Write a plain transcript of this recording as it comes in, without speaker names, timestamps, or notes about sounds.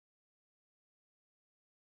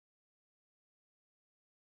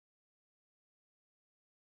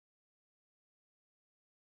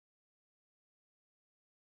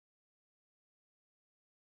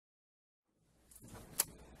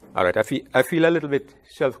All right, I feel a little bit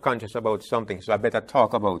self-conscious about something, so I better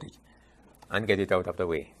talk about it and get it out of the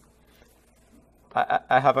way.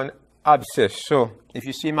 I have an abscess, so if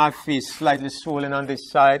you see my face slightly swollen on this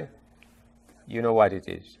side, you know what it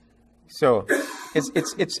is. So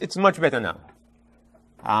it's much better now,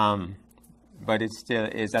 but it still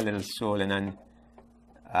is a little swollen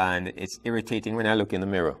and it's irritating when I look in the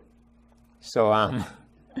mirror. So I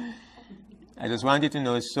just want you to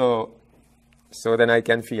know, so then I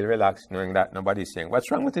can feel relaxed knowing that nobody's saying, "What's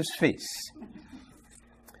wrong with his face?"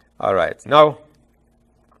 All right, now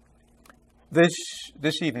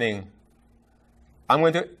this evening, I'm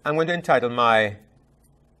going to entitle my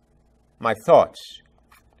thoughts,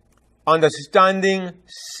 "Understanding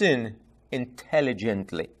Sin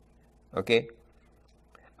Intelligently." Okay?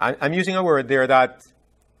 I'm using a word there that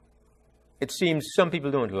it seems some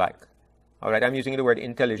people don't like. All right, I'm using the word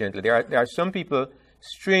intelligently. There are some people,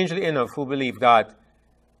 strangely enough, who believe that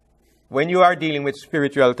when you are dealing with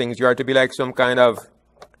spiritual things, you are to be like some kind of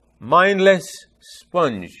mindless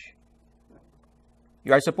sponge.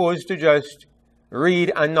 You are supposed to just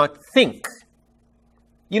read and not think.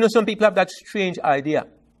 You know, some people have that strange idea.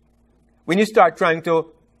 When you start trying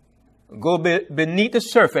to go beneath the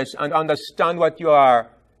surface and understand what you are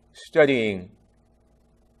studying,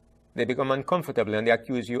 they become uncomfortable and they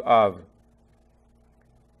accuse you of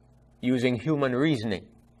using human reasoning.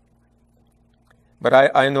 But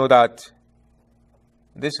I know that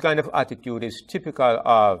this kind of attitude is typical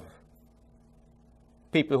of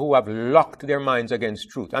people who have locked their minds against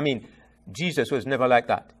truth. I mean, Jesus was never like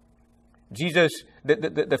that. Jesus,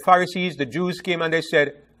 the Pharisees, the Jews came and they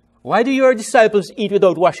said, "Why do your disciples eat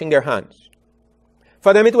without washing their hands?"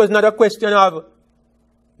 For them, it was not a question of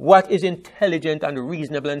what is intelligent and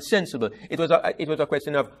reasonable and sensible. It was a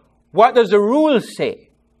question of what does the rule say?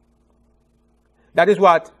 That is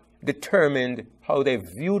what determined how they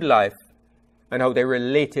viewed life and how they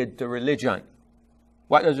related to religion.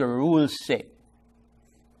 What does the rule say?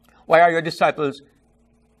 Why are your disciples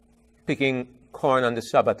picking corn on the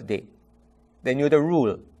Sabbath day? They knew the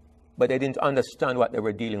rule, but they didn't understand what they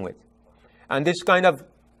were dealing with. And this kind of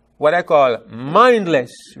what I call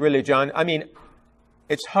mindless religion, I mean,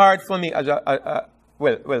 it's hard for me as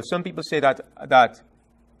well, some people say that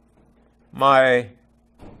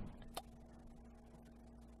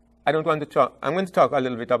I don't want to talk, I'm going to talk a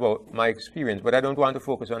little bit about my experience, but I don't want to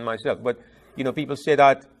focus on myself. But, you know, people say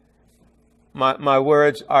that my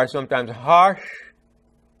words are sometimes harsh,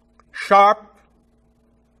 sharp,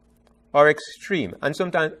 or extreme. And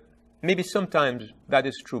sometimes that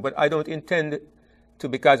is true, but I don't intend to,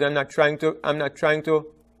 because I'm not trying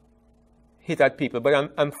to hit at people,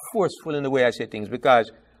 but I'm forceful in the way I say things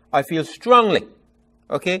because I feel strongly.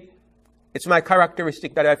 Okay? It's my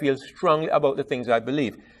characteristic that I feel strongly about the things I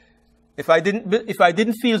believe. If I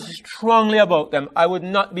didn't feel strongly about them, I would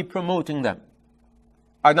not be promoting them.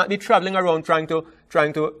 I'd not be traveling around trying to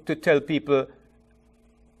tell people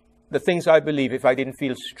the things I believe if I didn't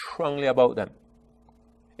feel strongly about them.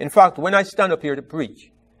 In fact, when I stand up here to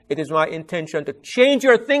preach, it is my intention to change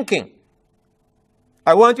your thinking.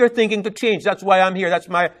 I want your thinking to change. That's why I'm here. That's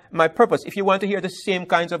my purpose. If you want to hear the same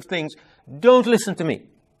kinds of things, don't listen to me.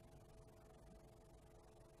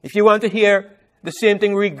 If you want to hear the same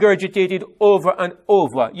thing regurgitated over and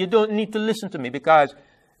over, you don't need to listen to me, because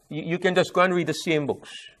you can just go and read the same books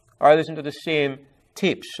or listen to the same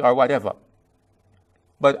tapes or whatever.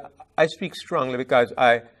 But I speak strongly because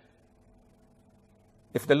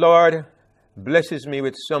if the Lord blesses me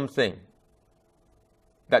with something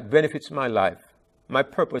that benefits my life, my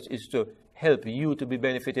purpose is to help you to be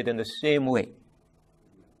benefited in the same way.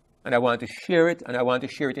 And I want to share it, and I want to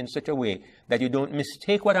share it in such a way that you don't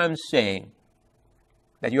mistake what I'm saying,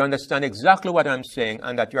 that you understand exactly what I'm saying,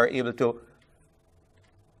 and that you are able to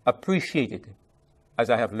appreciate it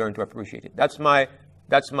as I have learned to appreciate it. That's my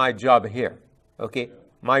job here. Okay?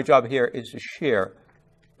 My job here is to share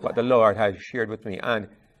what the Lord has shared with me. And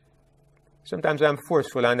sometimes I'm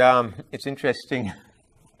forceful, and it's interesting.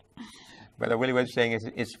 Brother Willie was saying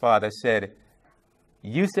his father said,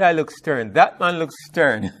 "You say I look stern. That man looks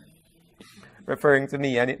stern." Referring to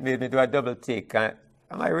me, and it made me do a double take. Am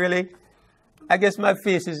I really? I guess my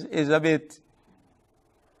face is a bit,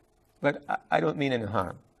 but I don't mean any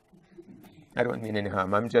harm. I don't mean any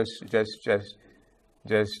harm. I'm just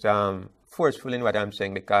forceful in what I'm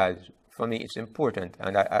saying, because for me it's important,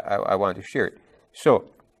 and I want to share it.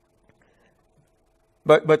 So,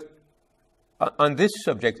 but on this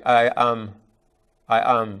subject, I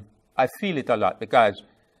feel it a lot, because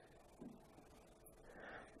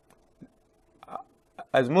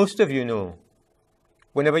as most of you know,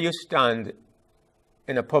 whenever you stand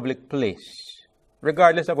in a public place,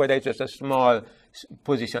 regardless of whether it's just a small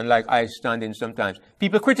position like I stand in sometimes.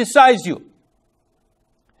 People criticize you.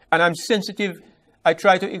 And I'm sensitive. I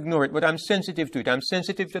try to ignore it, but I'm sensitive to it. I'm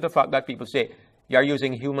sensitive to the fact that people say, you're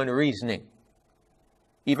using human reasoning,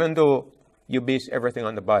 even though you base everything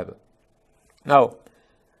on the Bible. Now,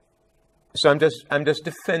 so I'm just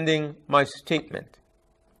defending my statement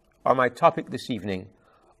or my topic this evening,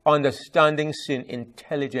 understanding sin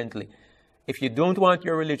intelligently. If you don't want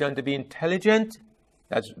your religion to be intelligent,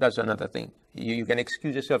 that's another thing. You can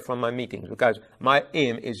excuse yourself from my meetings, because my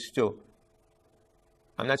aim is to,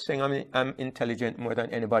 I'm not saying I'm intelligent more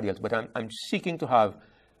than anybody else, but I'm seeking to have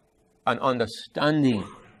an understanding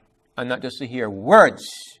and not just to hear words,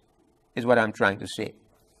 is what I'm trying to say.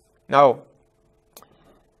 Now,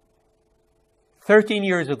 13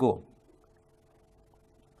 years ago,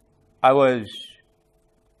 I was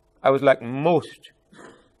like most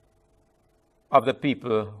of the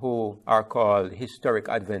people who are called historic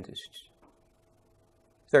Adventists.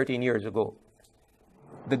 13 years ago.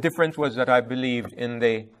 The difference was that I believed in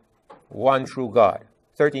the one true God.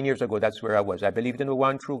 13 years ago, that's where I was. I believed in the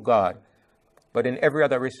one true God. But in every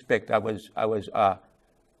other respect, I was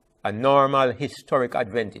a normal historic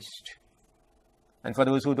Adventist. And for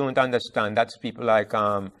those who don't understand, that's people like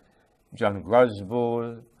John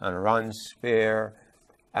Grosboul and Ron Spear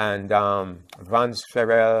and Vance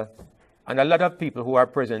Farrell and a lot of people who are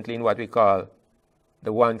presently in what we call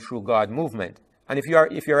the One True God movement. And if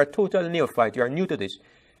you're a total neophyte, you are new to this,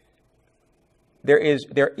 there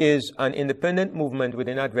is an independent movement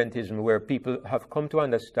within Adventism where people have come to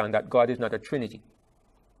understand that God is not a Trinity.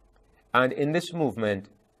 And in this movement,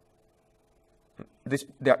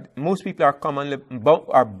 most people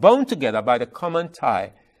are bound together by the common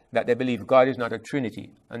tie that they believe God is not a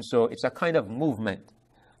Trinity. And so it's a kind of movement.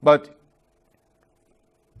 But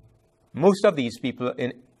most of these people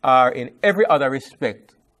are in every other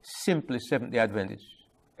respect simply Seventh-day Adventists,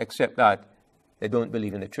 except that they don't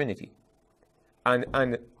believe in the Trinity. And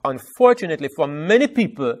unfortunately, for many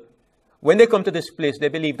people, when they come to this place, they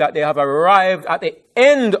believe that they have arrived at the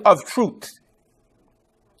end of truth.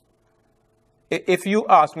 If you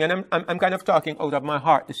ask me, and I'm kind of talking out of my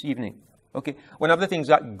heart this evening, okay, one of the things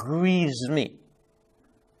that grieves me,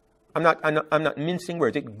 I'm not mincing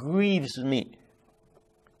words, it grieves me,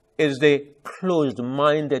 is the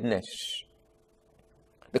closed-mindedness.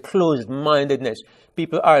 The closed-mindedness.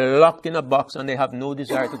 People are locked in a box and they have no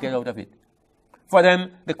desire to get out of it. For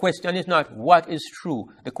them, the question is not what is true.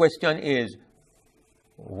 The question is,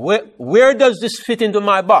 where does this fit into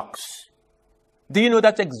my box? Do you know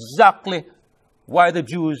that's exactly why the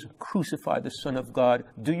Jews crucified the Son of God?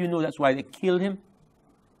 Do you know that's why they killed him?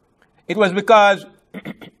 It was because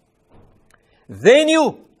they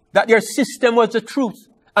knew that their system was the truth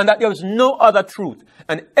and that there was no other truth.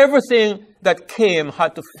 And everything that came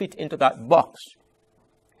had to fit into that box.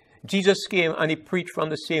 Jesus came and he preached from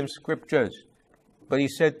the same scriptures, but he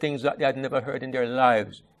said things that they had never heard in their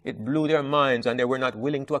lives. It blew their minds and they were not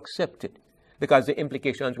willing to accept it because the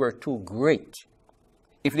implications were too great.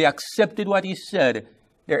 If they accepted what he said,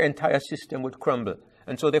 their entire system would crumble.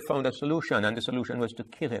 And so they found a solution, and the solution was to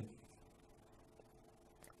kill him.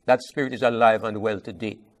 That spirit is alive and well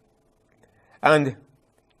today. And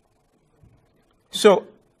so,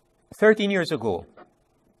 13 years ago,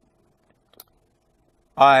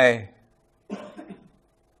 I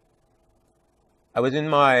was in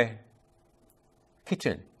my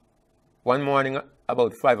kitchen. One morning,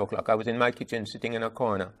 about 5 o'clock, I was in my kitchen sitting in a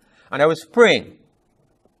corner. And I was praying.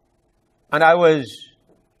 And I was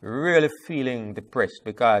really feeling depressed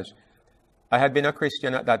because I had been a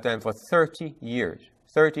Christian at that time for 30 years.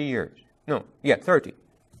 30 years. No, yeah, 30.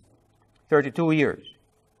 32 years.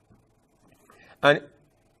 And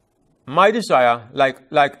my desire, like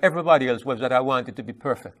everybody else, was that I wanted to be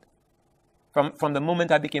perfect. From the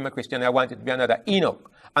moment I became a Christian, I wanted to be another Enoch,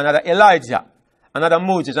 another Elijah, another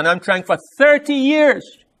Moses. And I'm trying for 30 years.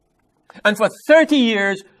 And for 30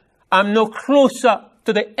 years, I'm no closer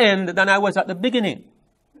to the end than I was at the beginning.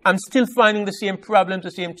 I'm still finding the same problems, the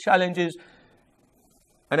same challenges.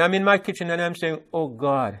 And I'm in my kitchen and I'm saying, oh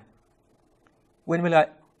God, when will I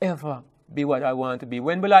ever be what I want to be?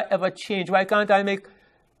 When will I ever change? Why can't I make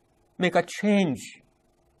a change?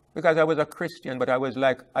 Because I was a Christian, but I was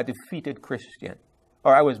like a defeated Christian.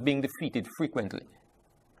 Or I was being defeated frequently.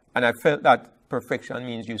 And I felt that perfection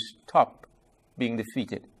means you stop being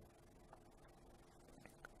defeated.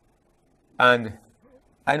 And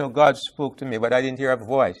I know God spoke to me, but I didn't hear a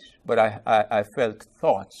voice. But I felt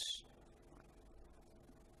thoughts.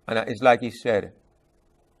 And it's like he said,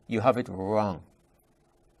 you have it wrong.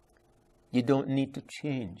 You don't need to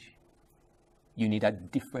change. You need a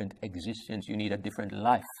different existence. You need a different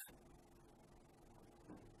life.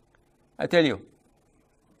 I tell you,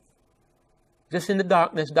 just in the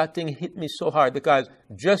darkness, that thing hit me so hard because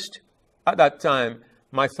just at that time,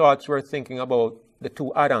 my thoughts were thinking about the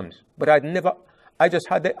two Adams. But I just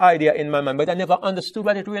had the idea in my mind, but I never understood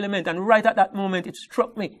what it really meant. And right at that moment, it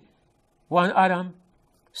struck me. One Adam,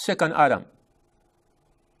 second Adam.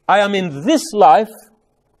 I am in this life,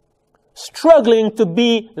 struggling to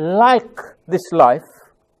be like this life.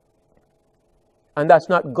 And that's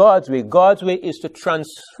not God's way. God's way is to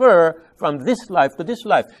transfer from this life to this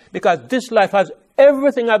life. Because this life has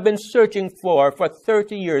everything I've been searching for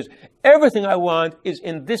 30 years. Everything I want is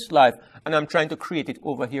in this life. And I'm trying to create it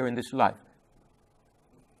over here in this life.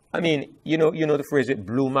 I mean, you know the phrase, it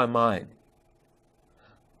blew my mind.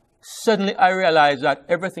 Suddenly I realized that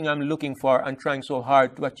everything I'm looking for and trying so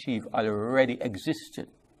hard to achieve already existed.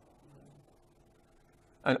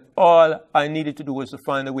 And all I needed to do was to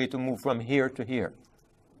find a way to move from here to here.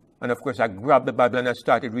 And of course, I grabbed the Bible and I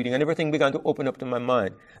started reading, and everything began to open up to my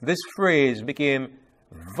mind. This phrase became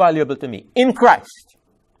valuable to me. In Christ.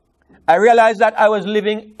 I realized that I was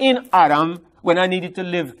living in Adam when I needed to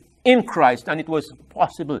live in Christ, and it was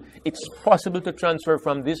possible. It's possible to transfer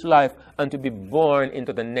from this life and to be born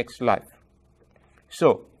into the next life.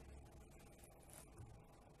 So,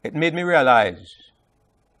 it made me realize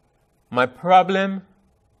my problem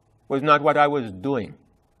was not what I was doing.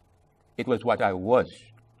 It was what I was.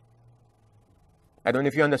 I don't know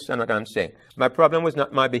if you understand what I'm saying. My problem was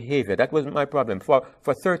not my behavior. That wasn't my problem. For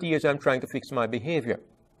 30 years, I'm trying to fix my behavior.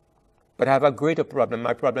 But I have a greater problem.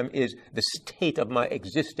 My problem is the state of my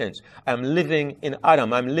existence. I'm living in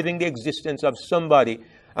Adam. I'm living the existence of somebody.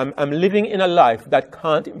 I'm living in a life that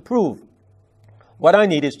can't improve. What I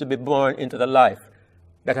need is to be born into the life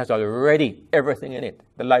that has already everything in it,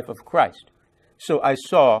 the life of Christ. So I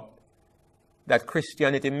saw that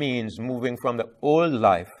Christianity means moving from the old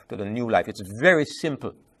life to the new life. It's very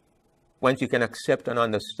simple once you can accept and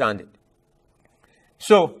understand it.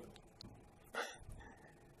 So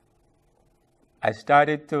I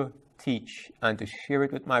started to teach and to share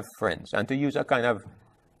it with my friends and to use a kind of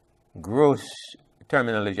gross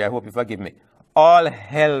terminology. I hope you forgive me. All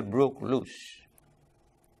hell broke loose.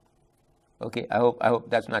 Okay, I hope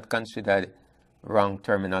that's not considered wrong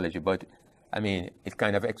terminology, but I mean, it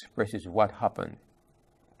kind of expresses what happened.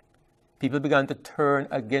 People began to turn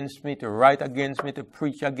against me, to write against me, to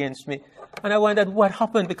preach against me. And I wondered what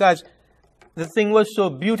happened, because the thing was so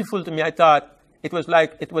beautiful to me. I thought it was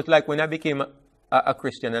like when I became a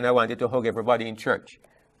Christian and I wanted to hug everybody in church.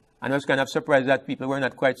 And I was kind of surprised that people were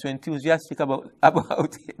not quite so enthusiastic about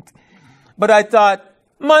it. But I thought,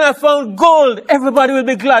 man, I found gold. Everybody will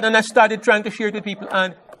be glad. And I started trying to share it with people.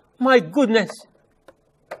 And my goodness,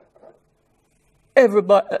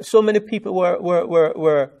 so many people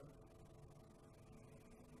were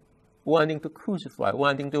wanting to crucify,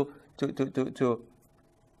 wanting to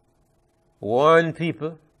warn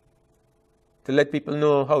people, to let people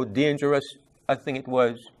know how dangerous a thing it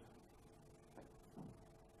was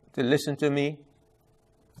to listen to me.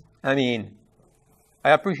 I mean,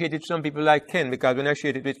 I appreciated some people like Ken, because when I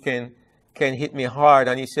shared it with Ken, Ken hit me hard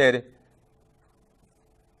and he said,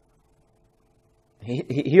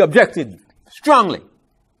 he objected strongly.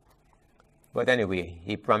 But anyway,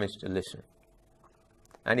 he promised to listen.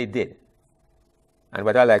 And he did. And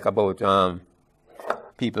what I like about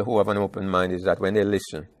people who have an open mind is that when they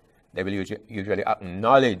listen, they will usually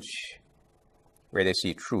acknowledge where they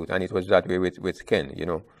see truth. And it was that way with Ken, you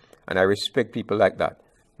know. And I respect people like that.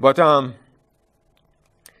 But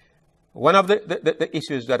one of the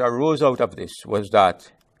issues that arose out of this was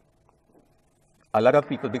that a lot of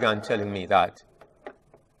people began telling me that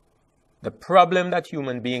the problem that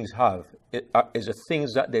human beings have is the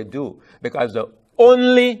things that they do. Because the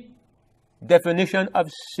only definition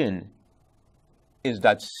of sin is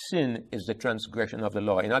that sin is the transgression of the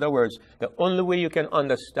law. In other words, the only way you can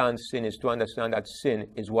understand sin is to understand that sin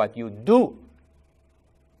is what you do.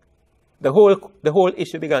 The whole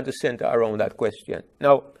issue began to center around that question.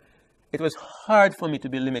 Now, it was hard for me to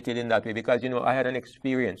be limited in that way because, you know, I had an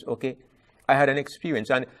experience, okay? I had an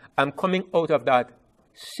experience, and I'm coming out of that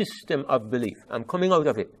system of belief. I'm coming out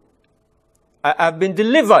of it. I've been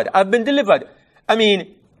delivered. I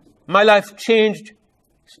mean, my life changed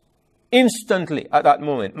instantly at that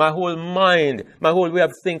moment. My whole mind, my whole way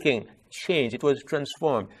of thinking changed. It was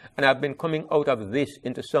transformed. And I've been coming out of this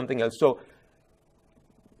into something else. So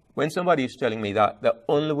when somebody is telling me that the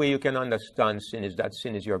only way you can understand sin is that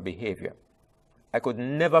sin is your behavior, I could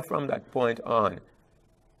never from that point on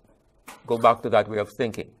go back to that way of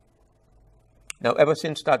thinking. Now, ever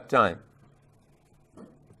since that time,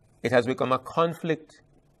 It has become a conflict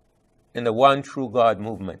in the one true God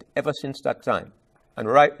movement ever since that time. And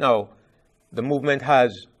right now, the movement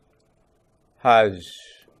has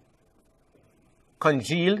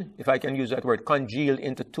congealed, if I can use that word, congealed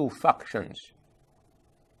into two factions.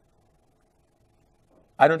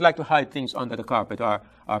 I don't like to hide things under the carpet or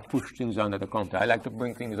push things under the counter. I like to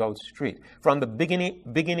bring things out straight. From the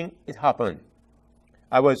beginning it happened.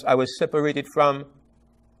 I was separated from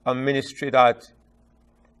a ministry that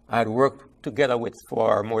I had worked together with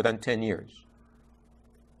for more than 10 years.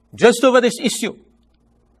 Just over this issue.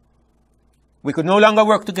 We could no longer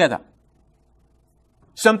work together.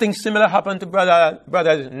 Something similar happened to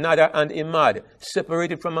brothers Nada and Imad,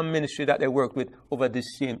 separated from a ministry that they worked with over this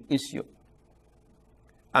same issue.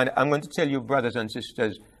 And I'm going to tell you, brothers and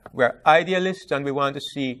sisters, we're idealists and we want to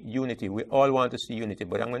see unity. We all want to see unity.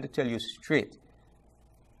 But I'm going to tell you straight.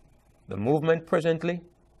 The movement presently,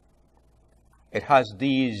 it has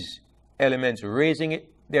these elements raising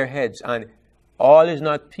their heads, and all is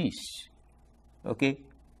not peace. Okay?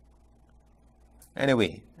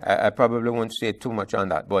 Anyway, I probably won't say too much on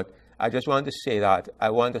that, but I just want to say that I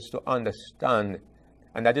want us to understand,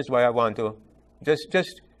 and that is why I want to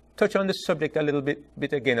just touch on the subject a little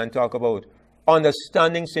bit again and talk about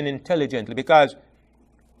understanding sin intelligently. Because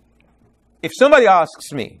if somebody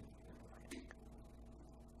asks me,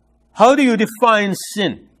 how do you define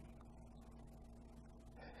sin?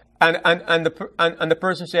 And the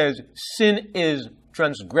person says, sin is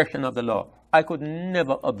transgression of the law, I could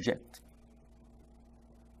never object.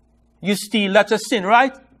 You steal, that's a sin,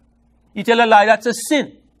 right? You tell a lie, that's a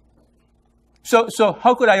sin. So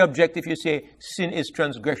how could I object if you say sin is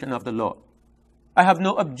transgression of the law? I have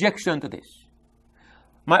no objection to this.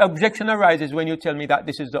 My objection arises when you tell me that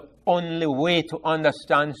this is the only way to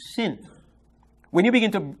understand sin. When you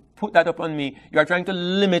begin to put that upon me, you are trying to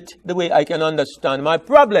limit the way I can understand my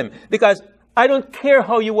problem. Because I don't care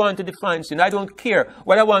how you want to define sin. I don't care.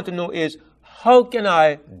 What I want to know is, how can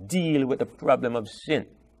I deal with the problem of sin?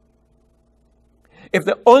 If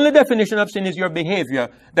the only definition of sin is your behavior,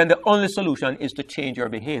 then the only solution is to change your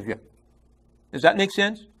behavior. Does that make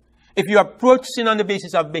sense? If you approach sin on the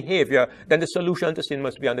basis of behavior, then the solution to sin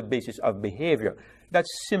must be on the basis of behavior. That's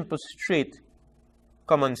simple, straight,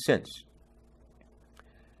 common sense.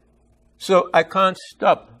 So I can't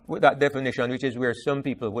stop with that definition, which is where some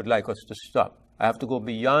people would like us to stop. I have to go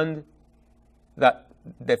beyond that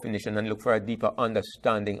definition and look for a deeper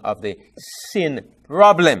understanding of the sin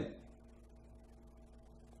problem.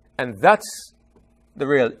 And that's the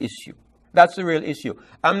real issue. That's the real issue.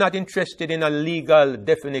 I'm not interested in a legal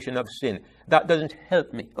definition of sin. That doesn't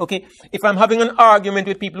help me. Okay? If I'm having an argument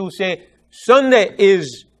with people who say Sunday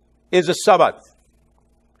is a Sabbath,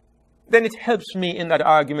 then it helps me in that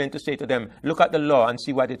argument to say to them, look at the law and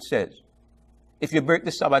see what it says. If you break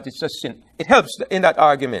the Sabbath, it's a sin. It helps in that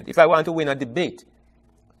argument if I want to win a debate.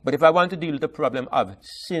 But if I want to deal with the problem of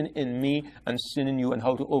sin in me and sin in you and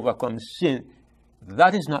how to overcome sin,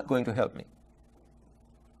 that is not going to help me.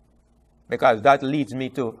 Because that leads me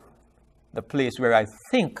to the place where I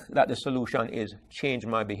think that the solution is change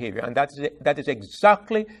my behavior. And that is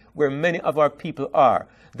exactly where many of our people are.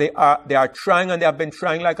 They are trying, and they have been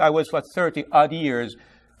trying like I was for 30 odd years,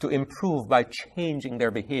 to improve by changing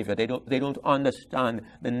their behavior. They don't understand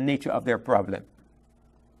the nature of their problem.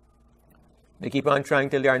 They keep on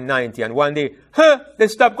trying till they are 90, and one day, they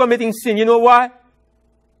stop committing sin. You know why?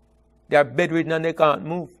 They are bedridden and they can't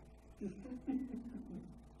move.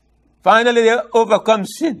 Finally, they overcome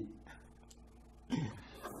sin.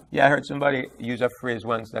 Yeah, I heard somebody use a phrase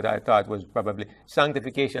once that I thought was probably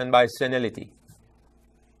sanctification by senility.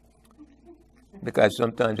 Because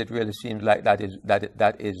sometimes it really seems like that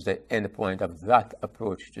is the end point of that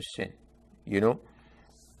approach to sin. You know?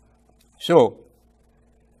 So,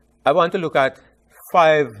 I want to look at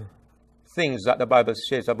 5 things that the Bible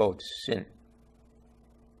says about sin,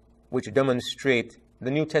 which demonstrate the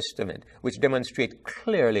New Testament, which demonstrate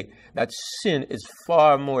clearly that sin is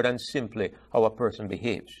far more than simply how a person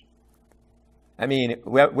behaves. I mean,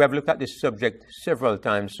 we have looked at this subject several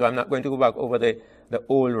times, so I'm not going to go back over the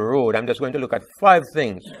old road. I'm just going to look at 5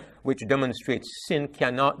 things which demonstrate sin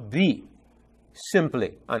cannot be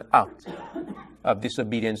simply an act of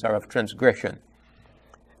disobedience or of transgression.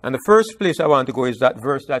 And the first place I want to go is that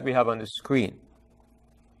verse that we have on the screen.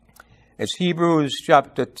 It's Hebrews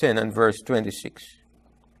chapter 10 and verse 26.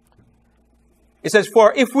 It says,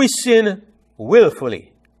 "For if we sin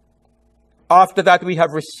willfully, after that we have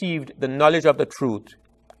received the knowledge of the truth,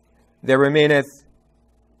 there remaineth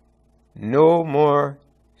no more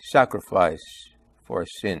sacrifice for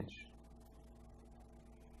sins."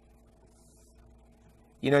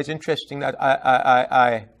 You know, it's interesting that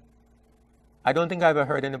I don't think I've ever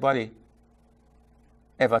heard anybody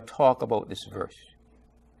ever talk about this verse.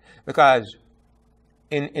 Because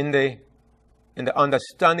in the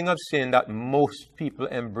understanding of sin that most people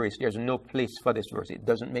embrace, there's no place for this verse. It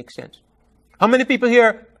doesn't make sense. How many people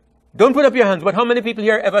here, don't put up your hands, but how many people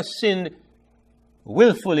here ever sinned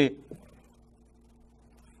willfully?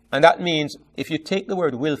 And that means, if you take the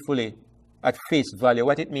word willfully at face value,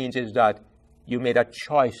 what it means is that you made a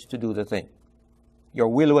choice to do the thing. Your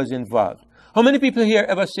will was involved. How many people here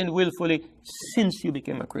ever sinned willfully since you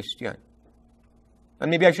became a Christian?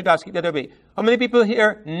 And maybe I should ask it the other way. How many people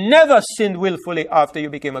here never sinned willfully after you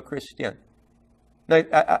became a Christian? Now,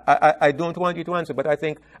 I don't want you to answer, but I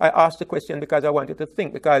think I asked the question because I want you to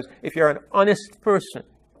think. Because if you're an honest person,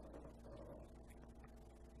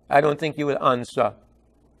 I don't think you will answer,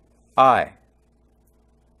 I.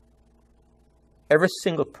 Every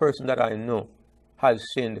single person that I know has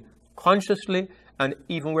sinned consciously, and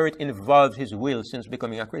even where it involves his will since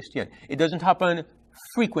becoming a Christian. It doesn't happen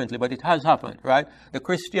frequently, but it has happened, right? The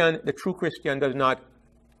true Christian does not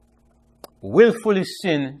willfully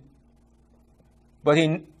sin, but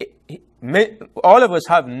all of us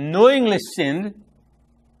have knowingly sinned,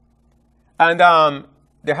 and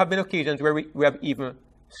there have been occasions where we have even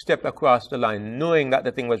stepped across the line, knowing that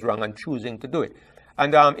the thing was wrong and choosing to do it.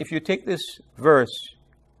 And if you take this verse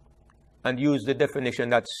and use the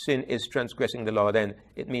definition that sin is transgressing the law, then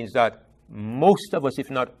it means that most of us,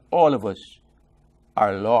 if not all of us,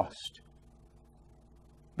 are lost.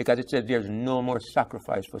 Because it says there's no more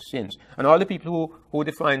sacrifice for sins. And all the people who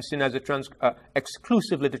define sin as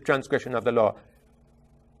exclusively the transgression of the law,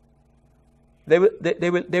 they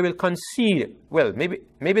will concede. Well,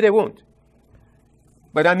 maybe they won't.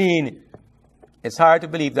 But I mean, it's hard to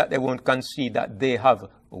believe that they won't concede that they have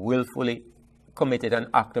willfully committed an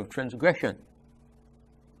act of transgression.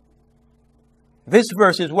 This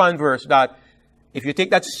verse is one verse that, if you take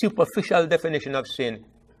that superficial definition of sin,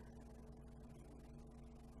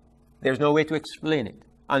 there's no way to explain it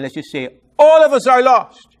unless you say, all of us are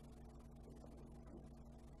lost.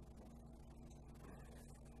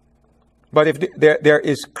 But if there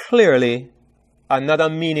is clearly another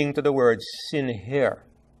meaning to the word sin here.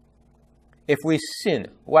 If we sin,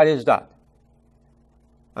 what is that?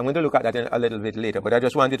 I'm going to look at that a little bit later, but I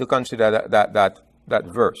just want you to consider that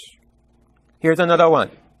verse. Here's another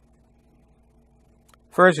one.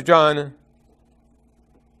 1 John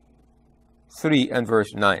 3 and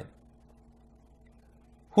verse 9.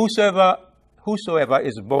 Whosoever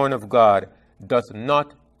is born of God doth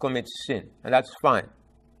not commit sin. And that's fine.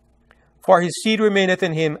 For his seed remaineth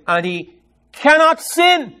in him, and he cannot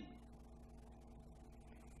sin.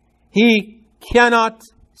 He cannot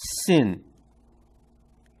sin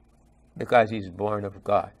because he's born of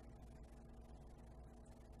God.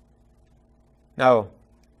 Now,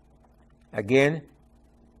 again,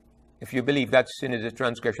 if you believe that sin is a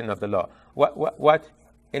transgression of the law,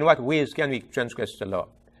 in what ways can we transgress the law?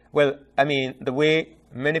 Well, I mean, the way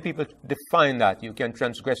many people define that, you can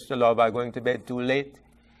transgress the law by going to bed too late.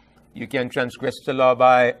 You can transgress the law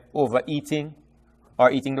by overeating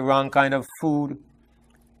or eating the wrong kind of food.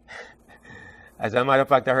 As a matter of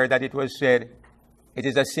fact, I heard that it was said, it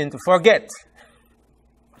is a sin to forget.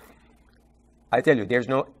 I tell you, there's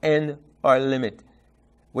no end or limit.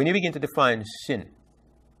 When you begin to define sin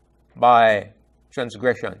by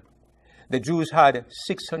transgression, the Jews had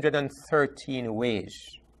 613 ways.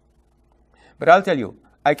 But I'll tell you,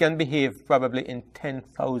 I can behave probably in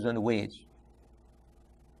 10,000 ways.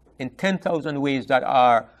 In 10,000 ways that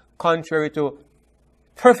are contrary to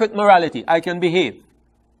perfect morality, I can behave.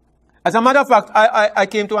 As a matter of fact, I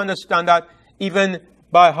came to understand that even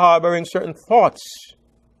by harboring certain thoughts,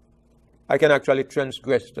 I can actually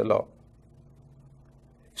transgress the law.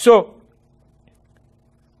 So,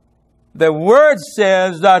 the word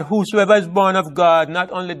says that whosoever is born of God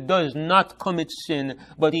not only does not commit sin,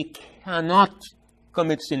 but he cannot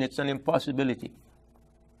commit sin. It's an impossibility.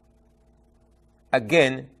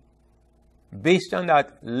 Again, based on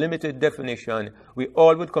that limited definition, we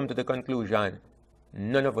all would come to the conclusion,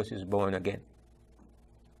 none of us is born again.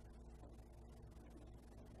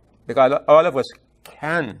 Because all of us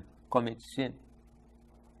can commit sin.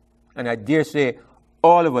 And I dare say,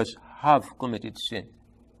 all of us have committed sin.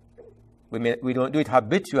 We don't do it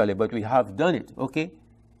habitually, but we have done it, okay?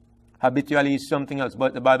 Habitually is something else,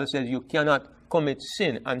 but the Bible says you cannot commit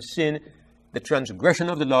sin. And sin, the transgression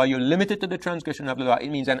of the law, you're limited to the transgression of the law. It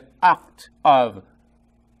means an act of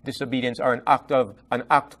disobedience or an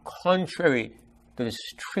act contrary to the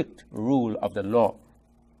strict rule of the law.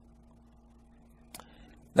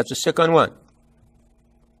 That's the second one.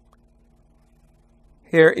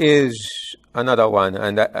 Here is another one,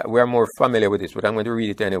 and we're more familiar with this, but I'm going to read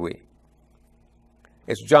it anyway.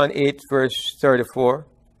 It's John 8, verse 34.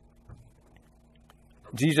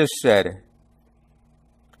 Jesus said,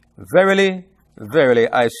 "Verily, verily,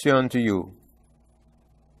 I say unto you,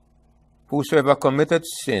 whosoever committeth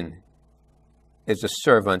sin is the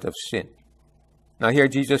servant of sin." Now here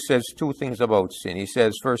Jesus says two things about sin. He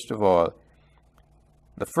says, first of all,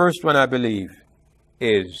 the first one I believe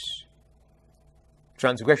is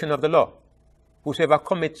transgression of the law. Whosoever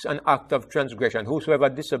commits an act of transgression, whosoever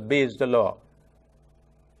disobeys the law,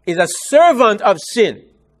 is a servant of sin.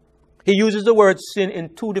 He uses the word sin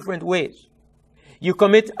in two different ways. You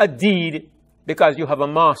commit a deed because you have a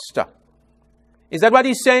master. Is that what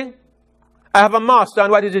he's saying? I have a master,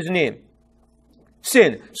 and what is his name?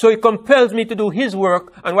 Sin. So he compels me to do his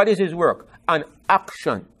work, and what is his work? An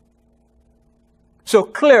action. So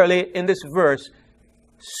clearly in this verse,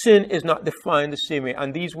 sin is not defined the same way.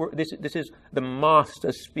 And this is the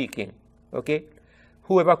master speaking. Okay?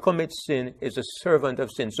 Whoever commits sin is a servant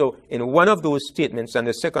of sin. So in one of those statements and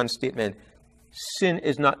the second statement, sin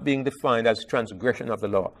is not being defined as transgression of the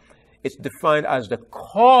law. It's defined as the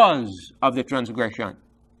cause of the transgression.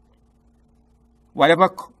 Whatever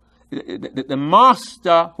the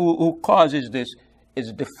master who causes this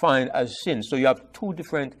is defined as sin. So you have two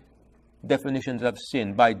different definitions of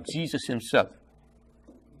sin by Jesus himself.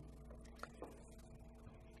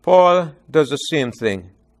 Paul does the same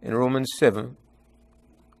thing in Romans 7,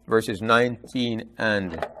 verses 19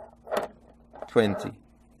 and 20.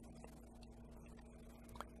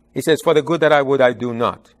 He says, "For the good that I would, I do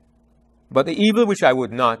not. But the evil which I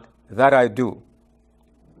would not, that I do.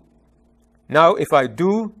 Now if I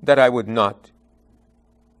do that I would not,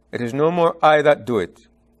 it is no more I that do it,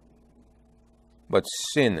 but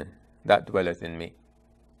sin that dwelleth in me."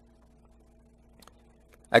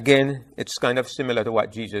 Again, it's kind of similar to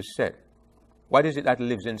what Jesus said. What is it that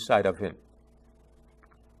lives inside of him?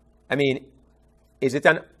 I mean, is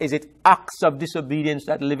it acts of disobedience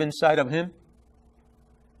that live inside of him?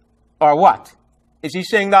 Or what? Is he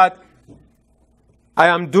saying that I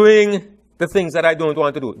am doing the things that I don't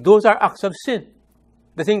want to do? Those are acts of sin.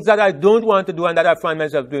 The things that I don't want to do and that I find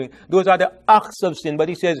myself doing, those are the acts of sin. But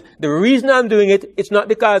he says, the reason I'm doing it, it's not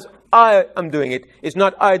because I am doing it. It's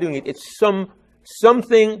not I doing it. It's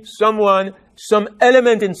something, someone, some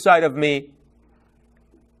element inside of me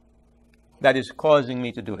that is causing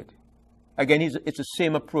me to do it. Again, it's the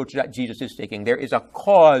same approach that Jesus is taking. There is a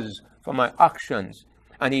cause for my actions,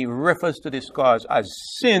 and he refers to this cause as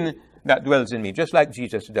sin that dwells in me, just like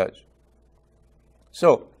Jesus does.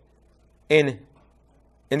 So, in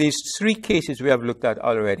these three cases we have looked at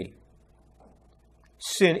already,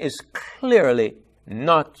 sin is clearly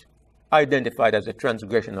not identified as a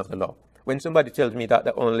transgression of the law. When somebody tells me that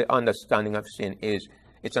the only understanding of sin is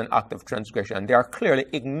it's an act of transgression, they are clearly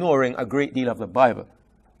ignoring a great deal of the Bible.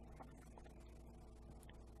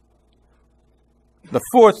 The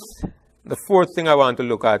fourth thing I want to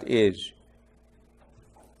look at is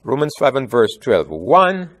Romans 5 and verse 12.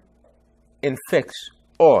 One infects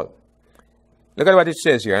all. Look at what it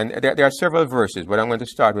says here. And there are several verses, but I'm going to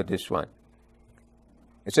start with this one.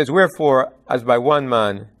 It says, "Wherefore, as by one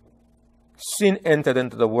man sin entered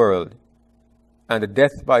into the world, and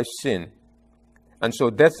death by sin. And so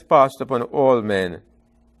death passed upon all men,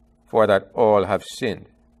 for that all have sinned."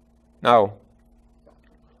 Now,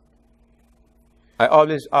 I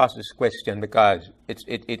always ask this question because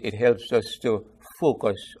it helps us to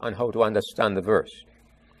focus on how to understand the verse.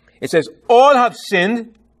 It says, all have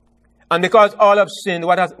sinned, and because all have sinned,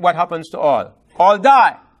 what happens to all? All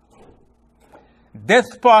die.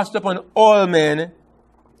 Death passed upon all men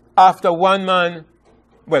after one man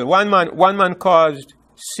caused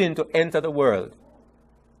sin to enter the world.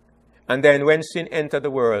 And then when sin entered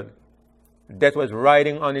the world, death was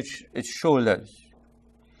riding on its shoulders.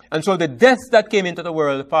 And so the death that came into the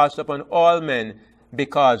world passed upon all men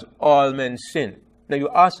because all men sinned. Now you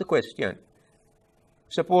ask the question,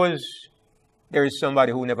 suppose there is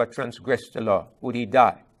somebody who never transgressed the law. Would he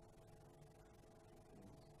die?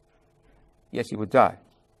 Yes, he would die.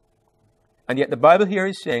 And yet the Bible here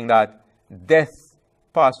is saying that death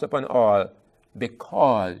passed upon all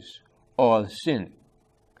because all sinned.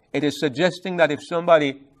 It is suggesting that if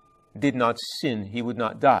somebody did not sin, he would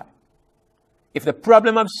not die. If the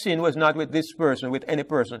problem of sin was not with this person, with any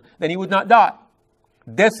person, then he would not die.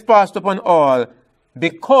 Death passed upon all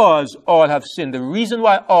because all have sinned. The reason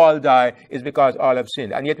why all die is because all have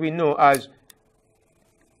sinned. And yet we know, as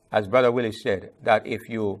Brother Willie said, that if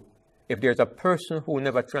there's a person who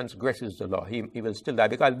never transgresses the law, he will still die,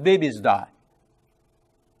 because babies die.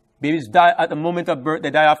 Babies die at the moment of birth.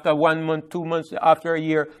 They die after 1 month, 2 months, after a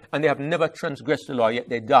year, and they have never transgressed the law, yet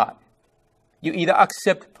they die. You either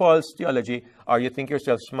accept Paul's theology or you think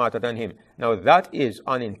yourself smarter than him. Now that is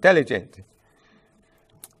unintelligent.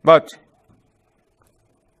 But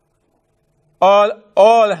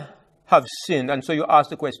all have sinned. And so you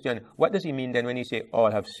ask the question, what does he mean then when he says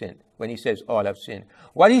all have sinned? When he says all have sinned.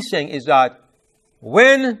 What he's saying is that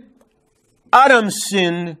when Adam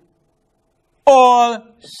sinned, all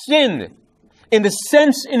sinned. In the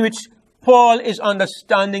sense in which Paul is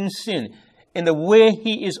understanding sin, in the way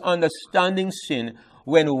he is understanding sin,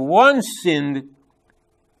 when one sinned,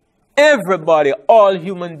 everybody, all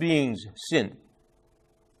human beings sinned.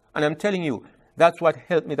 And I'm telling you, that's what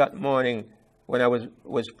helped me that morning when I was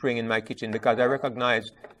praying in my kitchen, because I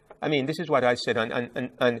recognized, this is what I said,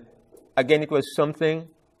 and again, it was something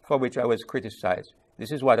for which I was criticized.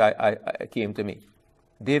 This is what I came to me.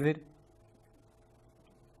 David,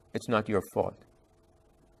 it's not your fault.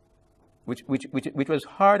 Which was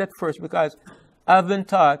hard at first, because I've been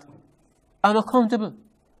taught I'm accountable.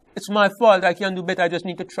 It's my fault. I can do better. I just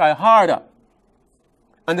need to try harder.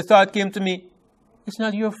 And the thought came to me, it's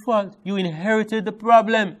not your fault. You inherited the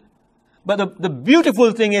problem. But the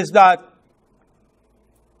beautiful thing is that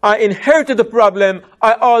I inherited the problem.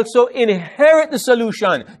 I also inherit the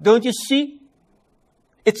solution. Don't you see?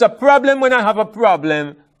 It's a problem when I have a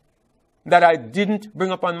problem that I didn't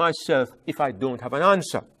bring upon myself if I don't have an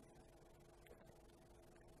answer.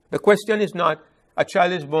 The question is not, a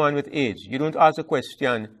child is born with AIDS. You don't ask the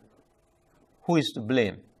question, who is to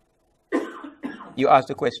blame? You ask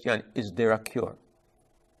the question, is there a cure?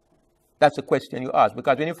 That's the question you ask.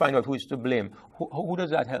 Because when you find out who is to blame, who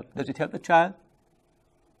does that help? Does it help the child?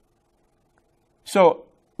 So,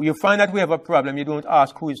 you find that we have a problem, you don't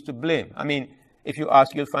ask who is to blame. If you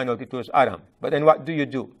ask, you'll find out it was Adam. But then what do?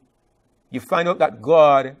 You find out that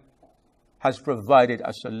God has provided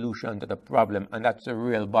a solution to the problem, and that's the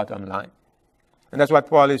real bottom line. And that's what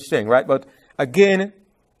Paul is saying, right? But again,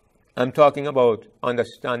 I'm talking about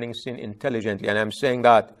understanding sin intelligently, and I'm saying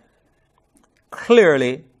that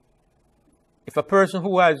clearly, if a person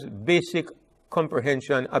who has basic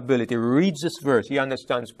comprehension ability reads this verse, he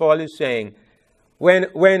understands Paul is saying,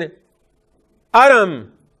 when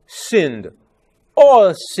Adam sinned,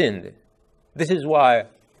 all sinned. This is why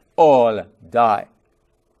all die.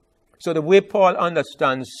 So the way Paul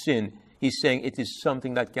understands sin, he's saying it is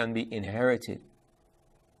something that can be inherited.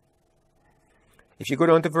 If you go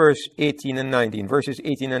down to verse 18 and 19, verses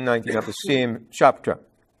 18 and 19 of the same chapter.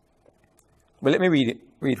 But let me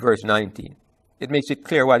read verse 19. It makes it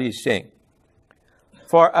clear what he's saying.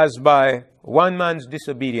 For as by one man's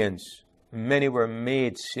disobedience many were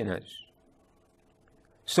made sinners,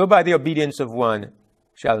 so by the obedience of one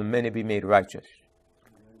shall many be made righteous.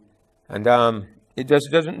 And it just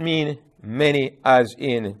doesn't mean many as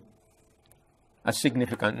in a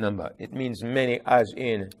significant number. It means many as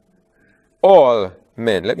in all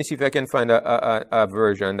men. Let me see if I can find a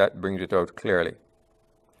version that brings it out clearly.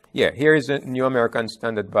 Yeah, here is the New American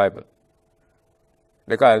Standard Bible.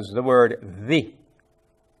 Because the word "the"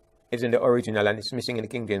 is in the original and it's missing in the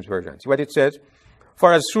King James Version. See what it says?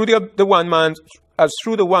 For as through the one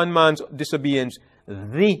man's disobedience,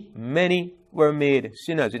 the many were made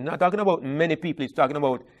sinners. It's not talking about many people. It's talking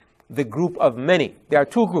about the group of many. There are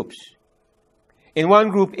two groups. In one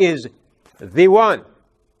group is the one.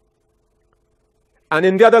 And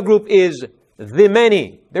in the other group is the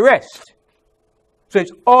many, the rest. So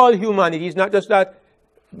it's all humanity. It's not just that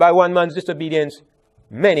by one man's disobedience,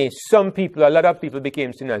 some people, a lot of people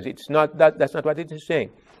became sinners. It's not that. That's not what it is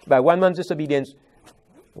saying. By one man's disobedience,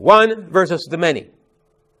 one versus the many.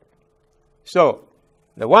 So,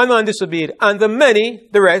 the one man disobeyed, and the many,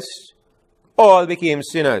 the rest, all became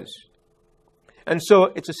sinners. And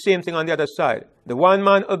so, it's the same thing on the other side. The one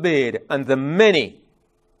man obeyed, and the many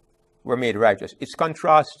were made righteous. It's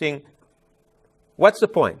contrasting. What's the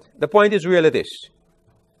point? The point is really this.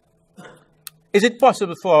 Is it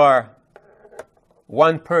possible for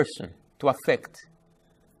one person to affect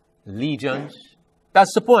legions?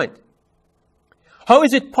 That's the point. How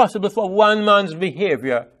is it possible for one man's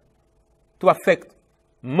behavior to affect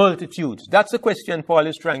multitudes? That's the question Paul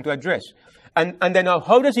is trying to address. And then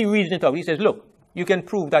how does he reason it out? He says, look, you can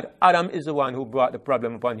prove that Adam is the one who brought the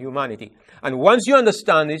problem upon humanity. And once you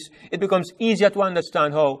understand this, it becomes easier to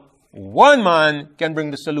understand how one man can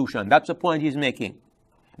bring the solution. That's the point he's making.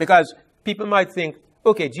 Because people might think,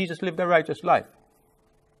 okay, Jesus lived a righteous life.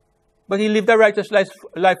 But he lived a righteous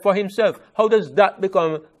life for himself. How does that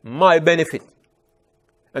become my benefit?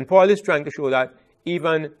 And Paul is trying to show that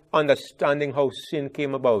even understanding how sin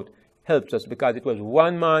came about helps us, because it was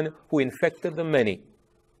one man who infected the many.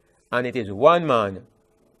 And it is one man,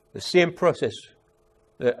 the same process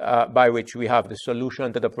by which we have the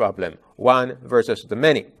solution to the problem. One versus the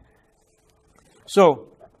many. So,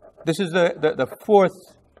 this is the fourth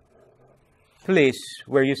place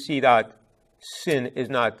where you see that sin is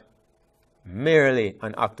not merely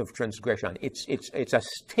an act of transgression. It's a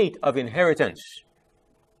state of inheritance.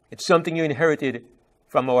 It's something you inherited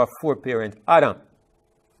from our foreparent Adam.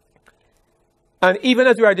 And even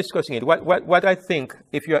as we are discussing it, what I think,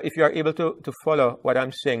 if you are able to follow what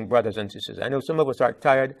I'm saying, brothers and sisters, I know some of us are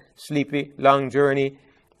tired, sleepy, long journey,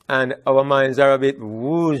 and our minds are a bit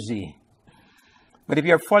woozy. But if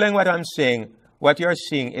you're following what I'm saying, what you're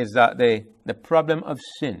seeing is that the problem of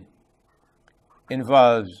sin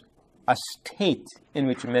involves a state in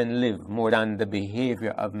which men live more than the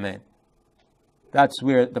behavior of men. That's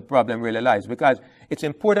where the problem really lies. Because it's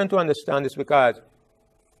important to understand this, because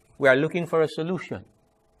we are looking for a solution.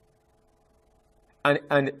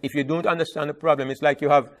 And if you don't understand the problem, it's like you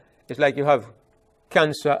have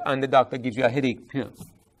cancer and the doctor gives you a headache pill.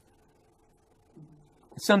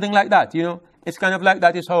 It's something like that, you know. It's kind of like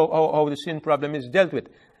that is how the sin problem is dealt with.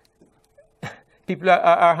 People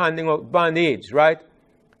are handing out band-aids, right?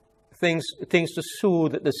 Things to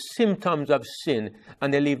soothe the symptoms of sin,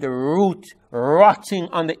 and they leave the root rotting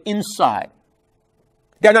on the inside.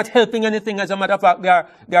 They're not helping anything. As a matter of fact,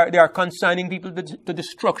 they are consigning people to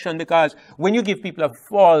destruction, because when you give people a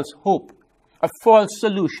false hope, a false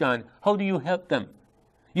solution, how do you help them?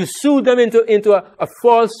 You soothe them into a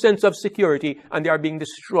false sense of security, and they are being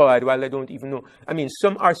destroyed while they don't even know. I mean,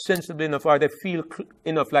 some are sensible enough, or they feel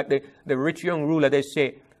enough, like the rich young ruler. They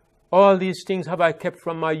say, all these things have I kept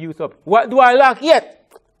from my youth up. What do I lack yet?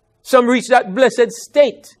 Some reach that blessed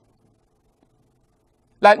state.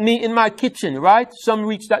 Like me in my kitchen, right? Some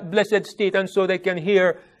reach that blessed state, and so they can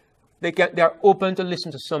hear, they are open to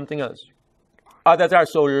listen to something else. Others are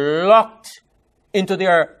so locked into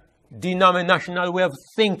their denominational way of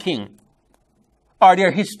thinking, or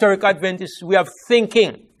their historic Adventist way of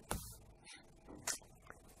thinking,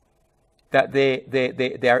 that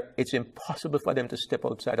it's impossible for them to step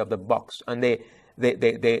outside of the box, and they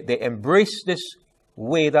embrace this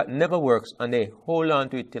way that never works, and they hold on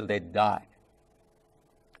to it till they die.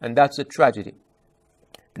 And that's a tragedy.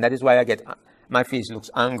 And that is why my face looks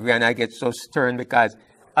angry, and I get so stern, because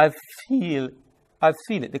I feel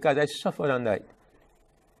it, because I suffered on that.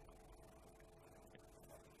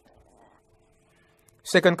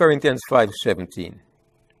 2 Corinthians 5:17.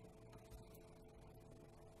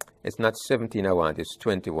 It's not 17 I want, it's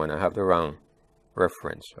 21. I have the wrong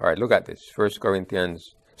reference. All right, look at this. 2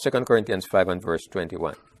 Corinthians 5 and verse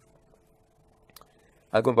 21.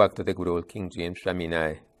 I'll go back to the good old King James. I mean,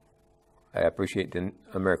 I appreciate the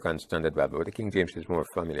American Standard Bible, but the King James is more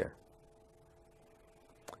familiar.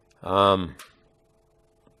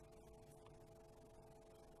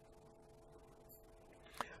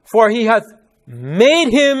 For he hath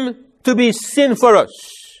made him to be sin for us,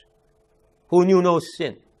 who knew no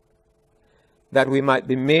sin, that we might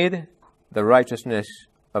be made the righteousness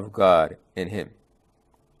of God in him.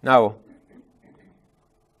 Now,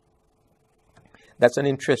 that's an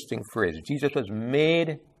interesting phrase. Jesus was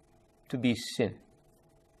made to be sin.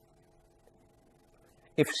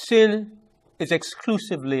 If sin is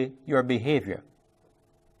exclusively your behavior,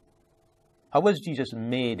 how was Jesus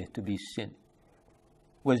made to be sin?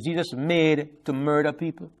 Was Jesus made to murder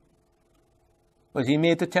people? Was he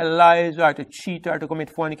made to tell lies, or to cheat, or to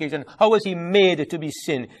commit fornication? How was he made to be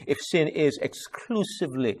sin if sin is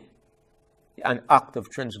exclusively an act of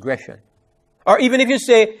transgression? Or even if you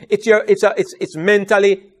say it's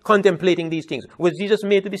mentally contemplating these things. Was Jesus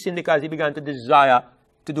made to be sin because he began to desire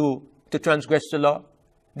to transgress the law?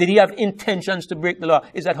 Did he have intentions to break the law?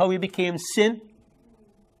 Is that how he became sin?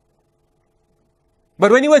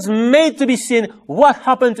 But when he was made to be sin, what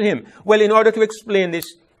happened to him? Well, in order to explain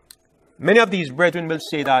this, many of these brethren will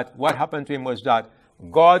say that what happened to him was that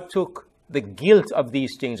God took the guilt of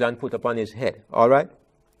these things and put upon his head. All right?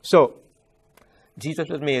 So, Jesus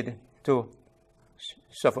was made to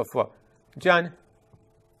suffer for. John,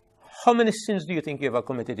 how many sins do you think you ever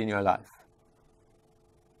committed in your life?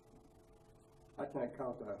 I can't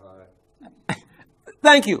count that high.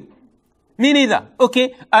 Thank you. Me neither.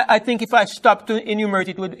 Okay, I think if I stopped to enumerate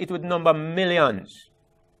it would number millions.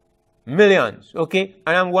 Millions, okay?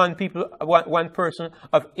 And I'm one person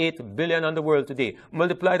of 8 billion on the world today.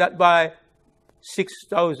 Multiply that by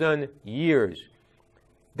 6,000 years.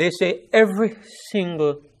 They say every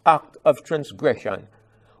single act of transgression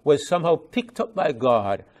was somehow picked up by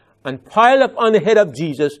God and piled up on the head of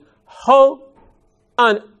Jesus. How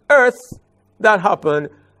on earth that happened,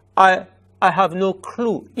 I have no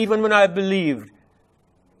clue. Even when I believed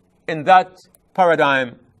in that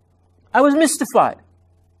paradigm, I was mystified.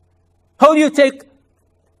 How do you take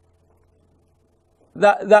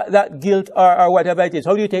that guilt or whatever it is?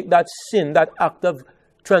 How do you take that sin, that act of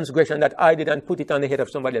transgression that I did, and put it on the head of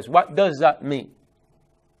somebody else? What does that mean?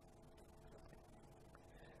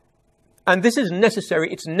 And this is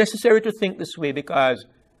necessary. It's necessary to think this way because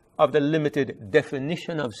of the limited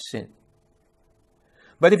definition of sin.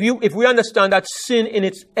 But if we understand that sin in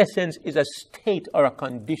its essence is a state or a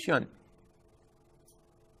condition,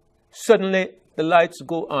 suddenly the lights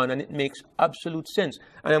go on and it makes absolute sense.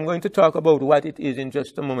 And I'm going to talk about what it is in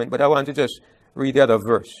just a moment, but I want to just read the other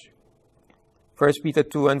verse. 1 Peter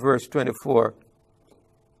 2 and verse 24.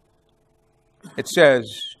 It says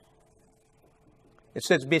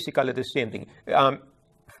basically the same thing.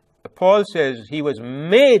 Paul says he was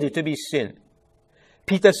made to be sin.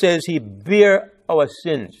 Peter says he bare our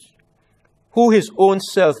sins, who his own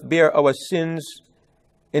self bare our sins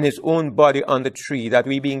in his own body on the tree, that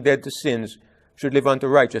we being dead to sins should live unto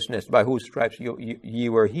righteousness, by whose stripes ye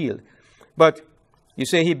were healed. But you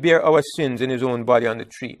say he bare our sins in his own body on the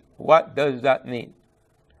tree. What does that mean?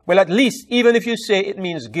 Well, at least, even if you say it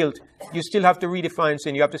means guilt, you still have to redefine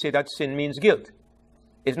sin. You have to say that sin means guilt.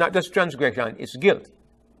 It's not just transgression, it's guilt.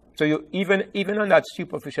 So you even on that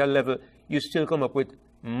superficial level, you still come up with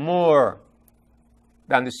more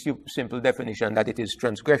than the simple definition that it is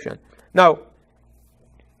transgression. Now,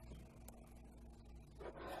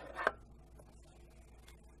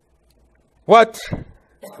 what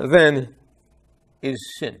then is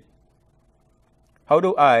sin? How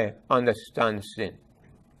do I understand sin?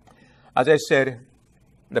 As I said,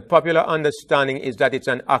 the popular understanding is that it's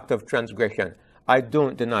an act of transgression. I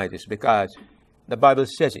don't deny this because the Bible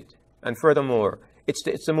says it. And furthermore, it's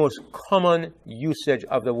the most common usage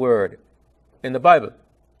of the word in the Bible.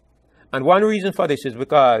 And one reason for this is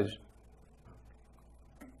because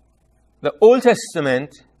the Old Testament,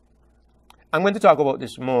 I'm going to talk about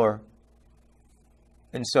this more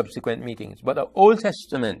in subsequent meetings, but the Old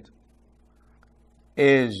Testament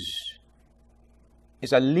is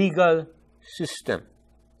a legal system.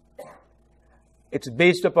 It's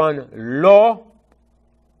based upon law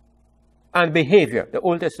and behavior. The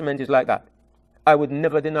Old Testament is like that. I would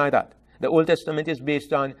never deny that. The Old Testament is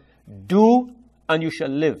based on do and you shall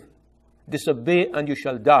live. Disobey and you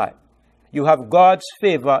shall die. You have God's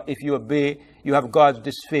favor if you obey. You have God's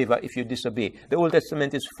disfavor if you disobey. The Old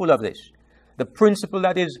Testament is full of this. The principle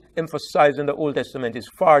that is emphasized in the Old Testament is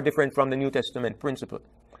far different from the New Testament principle.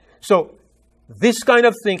 So, this kind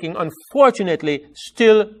of thinking, unfortunately,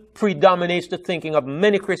 still predominates the thinking of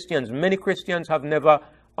many Christians. Many Christians have never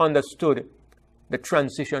understood the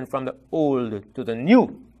transition from the old to the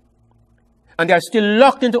new. And they are still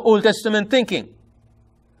locked into Old Testament thinking.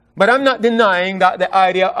 But I'm not denying that the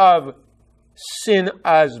idea of sin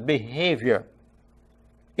as behavior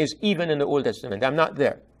is even in the Old Testament. I'm not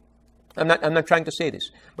there. I'm not trying to say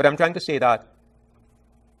this. But I'm trying to say that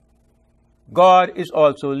God is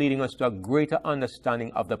also leading us to a greater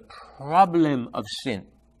understanding of the problem of sin.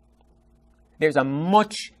 There's a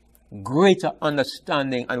much greater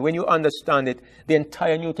understanding, and when you understand it, the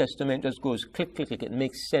entire New Testament just goes click, click, click. It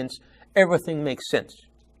makes sense. Everything makes sense.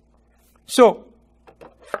 So,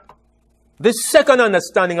 this second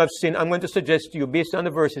understanding of sin, I'm going to suggest to you, based on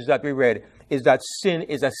the verses that we read, is that sin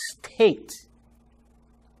is a state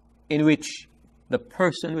in which the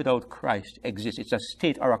person without Christ exists. It's a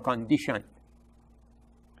state or a condition.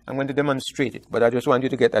 I'm going to demonstrate it, but I just want you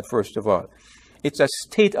to get that first of all. It's a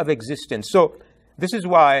state of existence. So, this is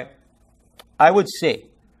why I would say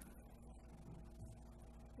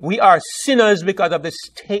we are sinners because of the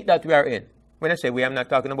state that we are in. When I say we, I'm not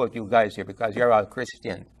talking about you guys here because you're all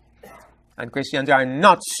Christians. And Christians are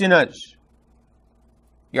not sinners.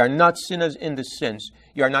 You are not sinners in the sense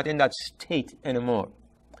you are not in that state anymore.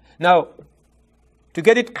 Now, to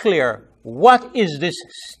get it clear, what is this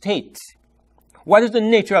state? What is the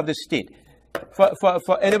nature of the state?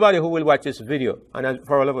 For anybody who will watch this video, and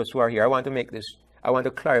for all of us who are here, I want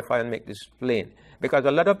to clarify and make this plain. Because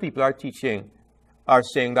a lot of people are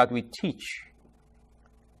saying that we teach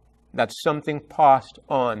that something passed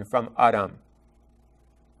on from Adam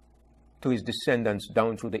to his descendants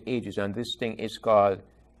down through the ages, and this thing is called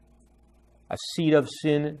a seed of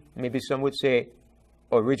sin. Maybe some would say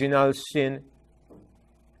original sin.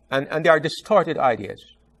 And there are distorted ideas.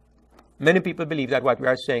 Many people believe that what we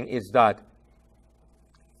are saying is that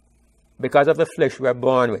because of the flesh we are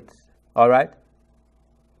born with, all right?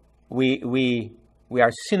 We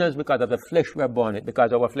are sinners because of the flesh we are born with,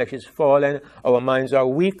 because our flesh is fallen, our minds are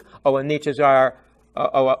weak, our natures are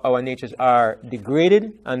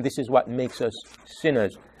degraded, and this is what makes us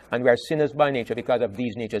sinners. And we are sinners by nature because of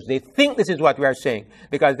these natures. They think this is what we are saying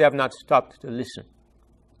because they have not stopped to listen.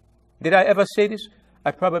 Did I ever say this?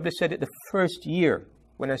 I probably said it the first year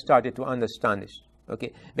when I started to understand this.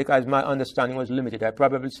 Okay, because my understanding was limited. I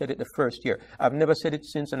probably said it the first year. I've never said it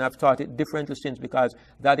since, and I've taught it differently since, because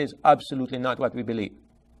that is absolutely not what we believe.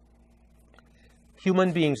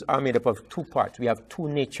 Human beings are made up of two parts. We have two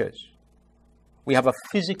natures. We have a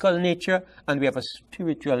physical nature and we have a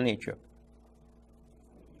spiritual nature.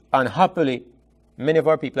 And happily, many of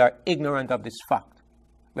our people are ignorant of this fact.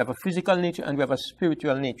 We have a physical nature and we have a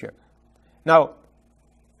spiritual nature. Now,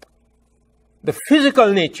 the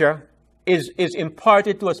physical nature is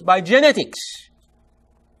imparted to us by genetics.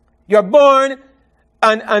 You're born,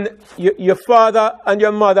 and your father and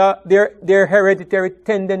your mother, their hereditary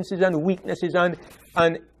tendencies and weaknesses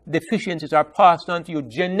and deficiencies are passed on to you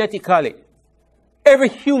genetically. Every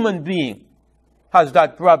human being has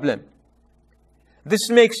that problem. This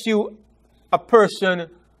makes you a person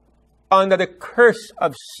under the curse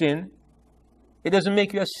of sin. It doesn't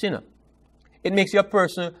make you a sinner. It makes you a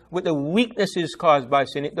person with the weaknesses caused by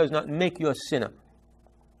sin. It does not make you a sinner.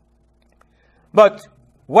 But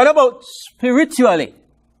what about spiritually?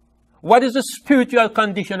 What is the spiritual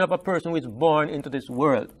condition of a person who is born into this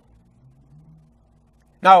world?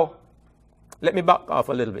 Now, let me back off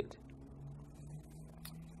a little bit.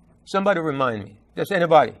 Somebody remind me. Just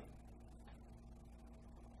anybody.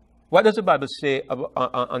 What does the Bible say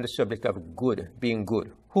on the subject of good, being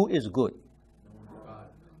good? Who is good?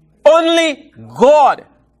 Only God.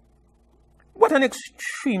 What an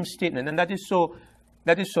extreme statement, and that is so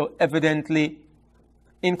evidently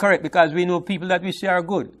incorrect, because we know people that we say are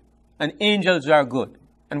good, and angels are good.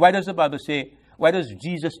 And why does the Bible say, why does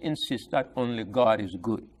Jesus insist that only God is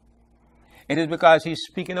good? It is because he's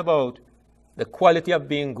speaking about the quality of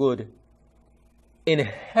being good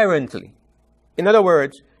inherently. In other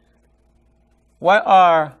words, why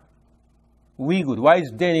are we good? Why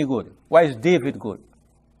is Danny good? Why is David good?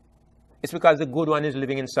 It's because the good one is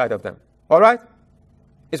living inside of them. All right?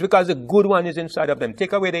 It's because the good one is inside of them.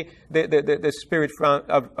 Take away the spirit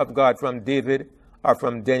of God from David or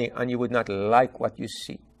from Denny, and you would not like what you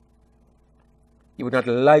see. You would not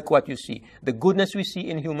like what you see. The goodness we see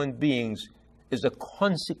in human beings is the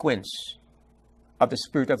consequence of the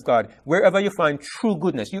Spirit of God. Wherever you find true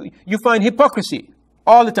goodness, you find hypocrisy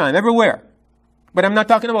all the time, everywhere. But I'm not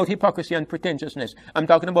talking about hypocrisy and pretentiousness. I'm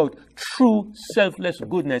talking about true selfless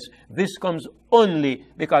goodness. This comes only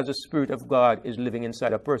because the Spirit of God is living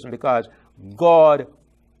inside a person, because God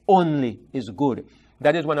only is good.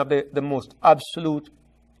 That is one of the most absolute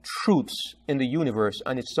truths in the universe,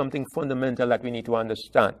 and it's something fundamental that we need to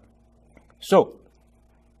understand. So,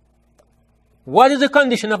 what is the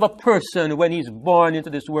condition of a person when he's born into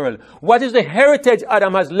this world? What is the heritage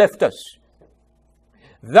Adam has left us?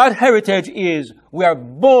 That heritage is we are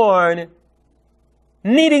born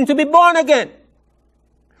needing to be born again.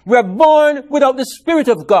 We are born without the Spirit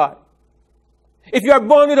of God. If you are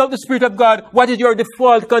born without the Spirit of God, what is your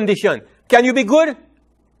default condition? Can you be good?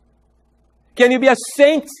 Can you be a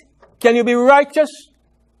saint? Can you be righteous?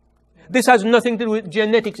 This has nothing to do with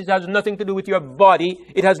genetics. It has nothing to do with your body.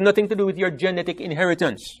 It has nothing to do with your genetic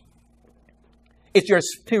inheritance. It's your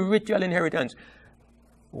spiritual inheritance.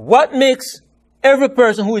 What makes every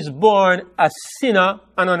person who is born a sinner,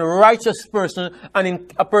 an unrighteous person,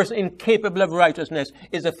 and a person incapable of righteousness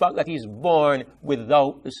is the fact that he's born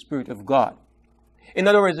without the Spirit of God. In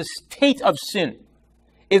other words, the state of sin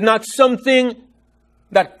is not something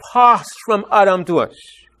that passed from Adam to us.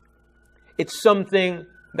 It's something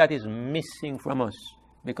that is missing from us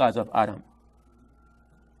because of Adam.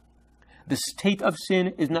 The state of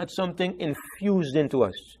sin is not something infused into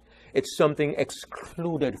us. It's something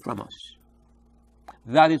excluded from us.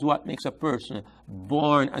 That is what makes a person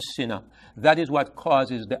born a sinner. That is what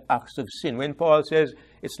causes the acts of sin. When Paul says,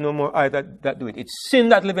 it's no more I that do it, it's sin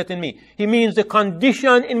that liveth in me, he means the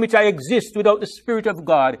condition in which I exist without the Spirit of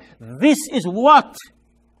God. This is what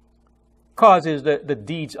causes the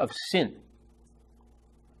deeds of sin.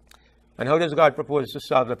 And how does God propose to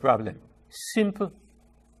solve the problem? Simple.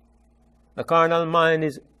 The carnal mind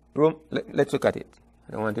is... Let's look at it.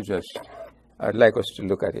 I don't want to just... I'd like us to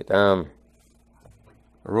look at it.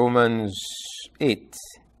 Romans 8.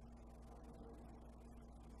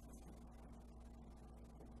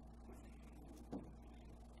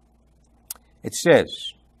 It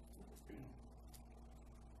says,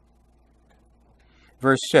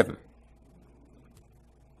 verse 7,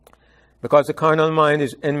 because the carnal mind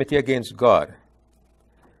is enmity against God,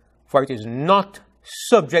 for it is not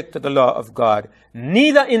subject to the law of God,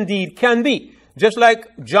 neither indeed can be. Just like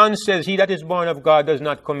John says, he that is born of God does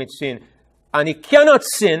not commit sin. and he cannot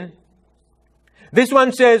sin. This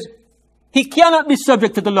one says he cannot be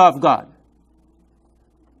subject to the law of God.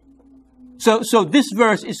 So this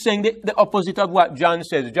verse is saying the opposite of what John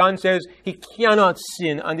says. John says he cannot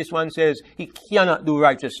sin, and this one says he cannot do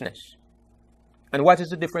righteousness. And what is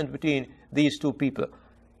the difference between these two people?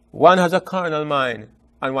 One has a carnal mind,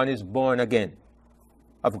 and one is born again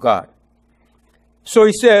of God. So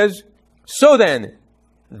he says, so then,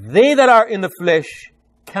 they that are in the flesh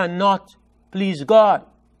cannot please God.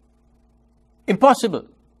 Impossible.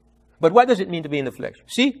 But what does it mean to be in the flesh?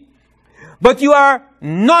 See? But you are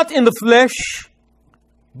not in the flesh,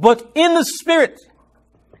 but in the Spirit,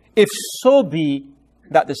 if so be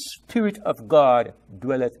that the Spirit of God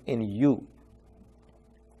dwelleth in you.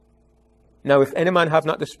 Now, if any man have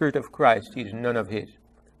not the Spirit of Christ, he is none of his.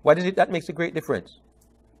 What is it that makes a great difference?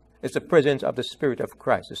 It's the presence of the Spirit of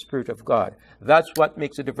Christ, the Spirit of God. That's what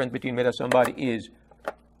makes a difference between whether somebody is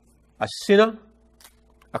a sinner,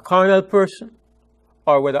 a carnal person,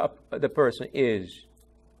 or whether the person is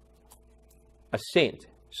a saint,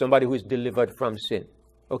 somebody who is delivered from sin.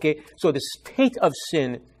 Okay? So the state of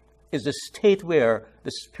sin is the state where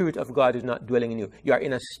the Spirit of God is not dwelling in you. You are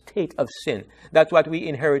in a state of sin. That's what we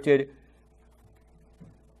inherited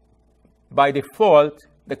by default.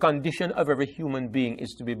 The condition of every human being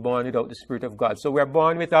is to be born without the Spirit of God. So we're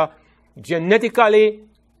born with a genetically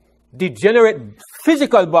degenerate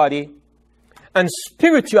physical body, and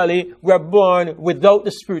spiritually we're born without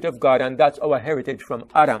the Spirit of God, and that's our heritage from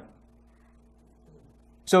Adam.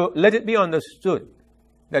 So let it be understood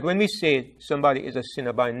that when we say somebody is a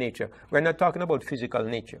sinner by nature, we're not talking about physical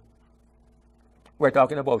nature. We're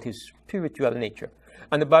talking about his spiritual nature.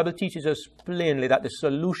 And the Bible teaches us plainly that the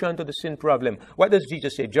solution to the sin problem, what does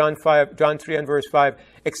Jesus say? John 3 and verse 5,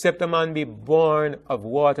 except a man be born of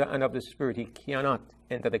water and of the Spirit, he cannot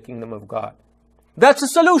enter the kingdom of God. That's the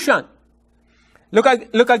solution. Look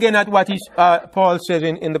again at what Paul says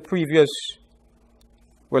in the previous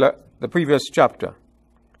chapter.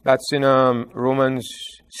 That's in Romans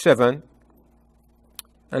 7.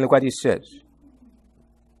 And look what he says.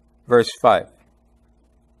 Verse 5.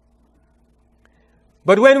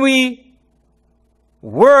 But when we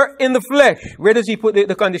were in the flesh, where does he put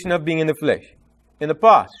the condition of being in the flesh? In the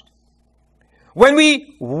past. When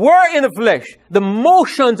we were in the flesh, the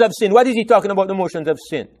motions of sin, what is he talking about, the motions of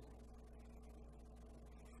sin?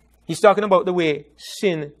 He's talking about the way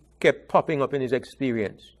sin kept popping up in his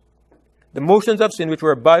experience. The motions of sin, which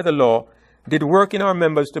were by the law, did work in our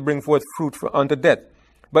members to bring forth fruit unto death.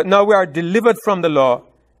 But now we are delivered from the law,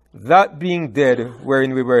 that being dead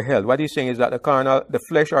wherein we were held. What he's saying is that the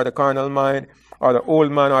flesh or the carnal mind or the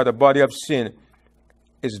old man or the body of sin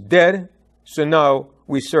is dead. So now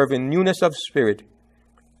we serve in newness of spirit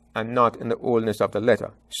and not in the oldness of the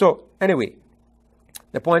letter. So anyway,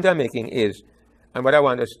 the point I'm making is, and what I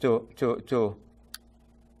want us to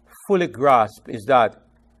fully grasp is that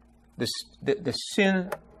the sin,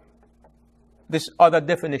 this other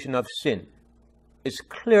definition of sin, is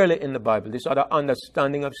clearly in the Bible, this other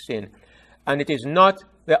understanding of sin. And it is not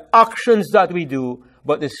the actions that we do,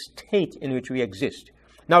 but the state in which we exist.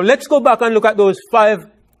 Now let's go back and look at those five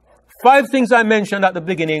things I mentioned at the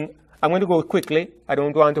beginning. I'm going to go quickly. I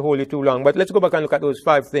don't want to hold you too long, but let's go back and look at those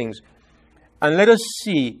 5 things. And let us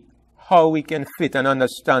see how we can fit and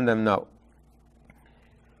understand them now.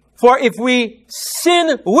 For if we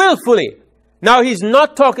sin willfully, now he's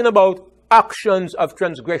not talking about actions of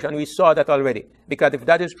transgression. We saw that already. Because if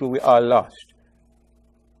that is true, we are lost.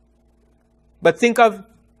 But think of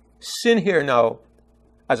sin here now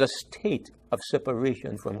as a state of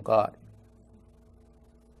separation from God.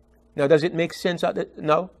 Now, does it make sense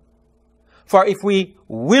now? For if we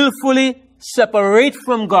willfully separate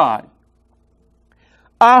from God,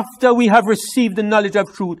 after we have received the knowledge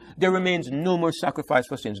of truth, there remains no more sacrifice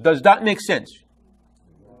for sins. Does that make sense?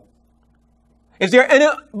 Is there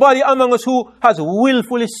anybody among us who has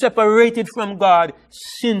willfully separated from God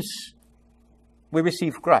since we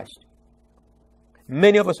received Christ?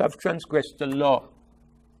 Many of us have transgressed the law.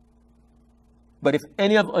 But if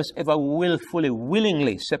any of us ever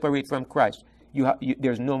willingly separate from Christ,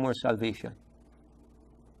 there's no more salvation.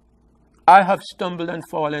 I have stumbled and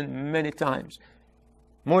fallen many times.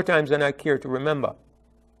 More times than I care to remember.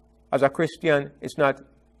 As a Christian, it's not...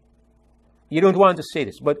 You don't want to say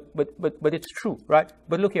this, but it's true, right?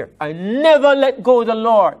 But look here. I never let go of the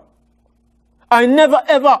Lord. I never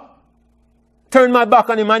ever turned my back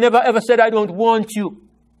on him. I never ever said, I don't want you.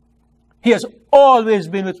 He has always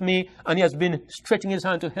been with me, and he has been stretching his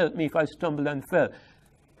hand to help me if I stumbled and fell.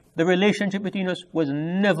 The relationship between us was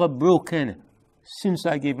never broken since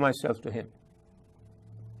I gave myself to him.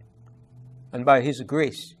 And by his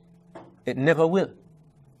grace, It never will.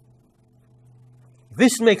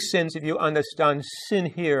 This makes sense if you understand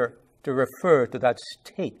sin here to refer to that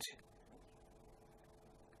state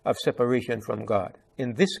of separation from God.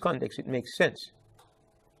 In this context, it makes sense.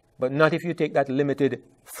 But not if you take that limited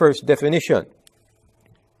first definition.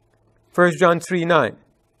 1 John 3:9.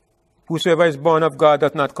 Whosoever is born of God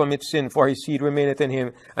doth not commit sin, for his seed remaineth in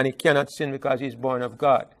him, and he cannot sin because he is born of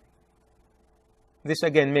God. This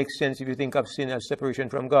again makes sense if you think of sin as separation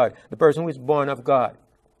from God. The person who is born of God,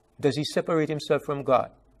 does he separate himself from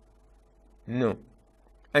God? No.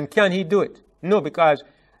 And can he do it? No, because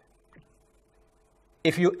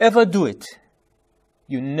if you ever do it,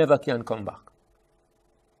 you never can come back.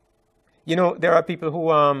 You know, there are people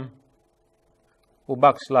who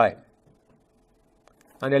backslide.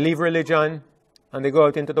 And they leave religion, and they go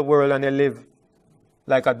out into the world, and they live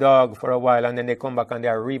like a dog for a while, and then they come back, and they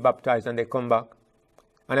are rebaptized, and they come back.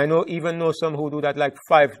 And I know some who do that like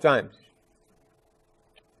 5 times.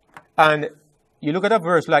 And you look at a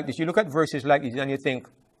verse like this, you look at verses like this, and you think,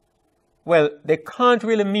 well, they can't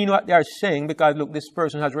really mean what they are saying, because look, this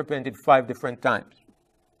person has repented 5 different times.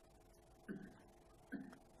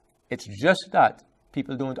 It's just that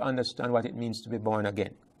people don't understand what it means to be born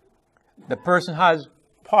again. The person has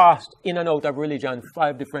passed in and out of religion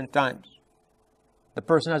 5 different times. The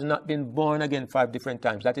person has not been born again 5 different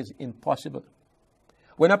times. That is impossible.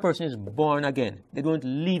 When a person is born again, they don't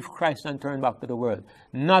leave Christ and turn back to the world.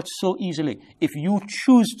 Not so easily. If you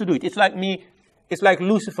choose to do it, it's like me, it's like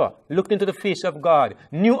Lucifer looked into the face of God,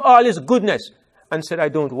 knew all his goodness, and said, I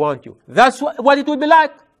don't want you. That's what it would be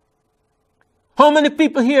like. How many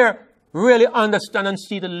people here really understand and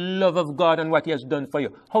see the love of God and what he has done for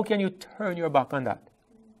you? How can you turn your back on that?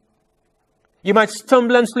 You might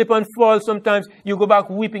stumble and slip and fall sometimes. You go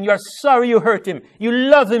back weeping. You are sorry you hurt him. You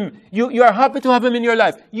love him. You are happy to have him in your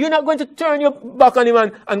life. You're not going to turn your back on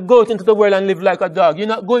him and go out into the world and live like a dog. You're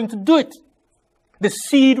not going to do it. The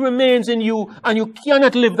seed remains in you, and you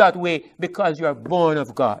cannot live that way because you are born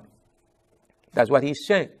of God. That's what he's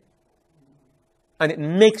saying. And it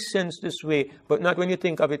makes sense this way, but not when you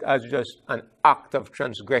think of it as just an act of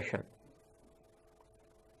transgression.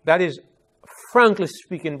 That is, frankly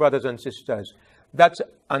speaking, brothers and sisters, that's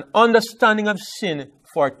an understanding of sin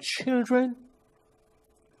for children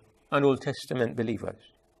and Old Testament believers.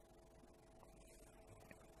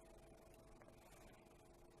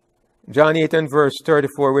 John 8 and verse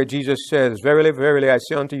 34, where Jesus says, Verily, verily, I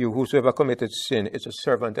say unto you, whosoever committeth sin is a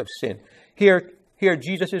servant of sin. Here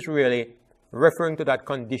Jesus is really referring to that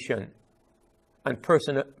condition and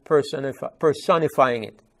personifying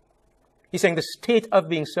it. He's saying the state of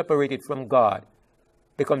being separated from God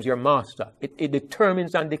becomes your master. It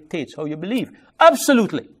determines and dictates how you believe.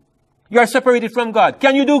 Absolutely. You are separated from God.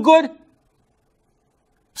 Can you do good?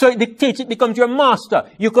 So it dictates, it becomes your master.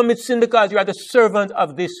 You commit sin because you are the servant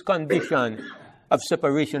of this condition of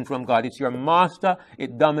separation from God. It's your master.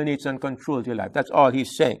 It dominates and controls your life. That's all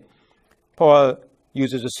he's saying. Paul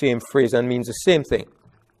uses the same phrase and means the same thing.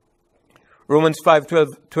 Romans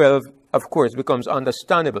 5:12, of course, becomes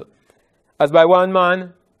understandable. As by one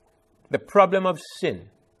man, the problem of sin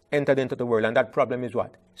entered into the world. And that problem is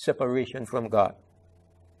what? Separation from God.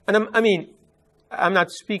 And I'm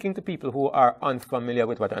not speaking to people who are unfamiliar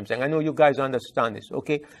with what I'm saying. I know you guys understand this,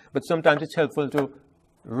 okay? But sometimes it's helpful to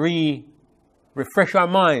refresh our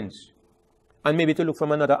minds and maybe to look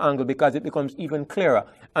from another angle, because it becomes even clearer.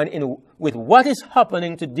 And with what is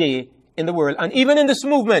happening today in the world, and even in this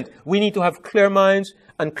movement, we need to have clear minds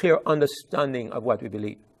and clear understanding of what we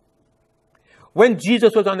believe. When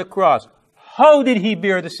Jesus was on the cross, how did he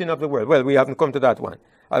bear the sin of the world? Well, we haven't come to that one.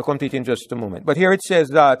 I'll come to it in just a moment. But here it says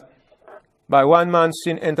that by one man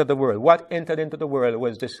sin entered the world. What entered into the world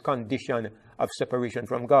was this condition of separation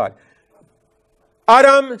from God.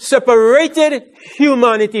 Adam separated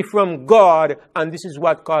humanity from God, and this is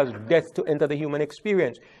what caused death to enter the human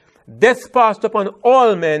experience. Death passed upon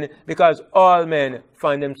all men because all men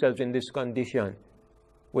find themselves in this condition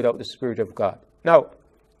without the Spirit of God. Now,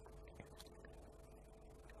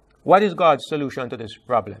 what is God's solution to this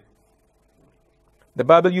problem? The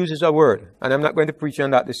Bible uses a word, and I'm not going to preach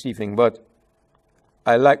on that this evening, but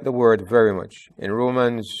I like the word very much. In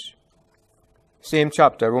Romans, same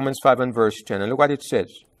chapter, Romans 5 and verse 10, and look what it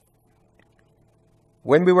says.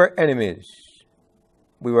 When we were enemies,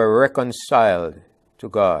 we were reconciled to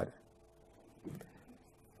God.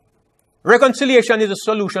 Reconciliation is a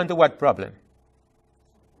solution to what problem?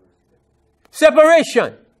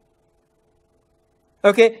 Separation.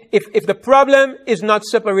 Okay, if the problem is not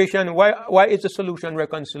separation, why is the solution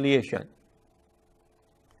reconciliation?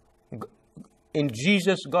 In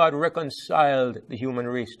Jesus, God reconciled the human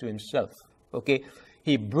race to himself. Okay,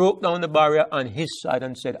 He broke down the barrier on his side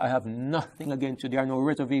and said, I have nothing against you. There are no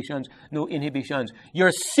reservations, no inhibitions.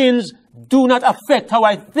 Your sins do not affect how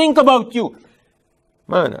I think about you.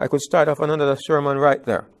 Man, I could start off another sermon right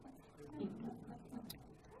there.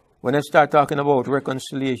 When I start talking about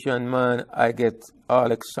reconciliation, man, I get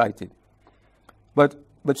all excited. But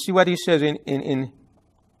see what he says in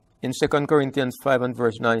 2 Corinthians 5 and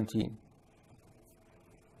verse 19.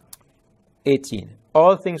 18.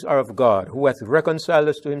 All things are of God, who hath reconciled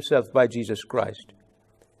us to himself by Jesus Christ,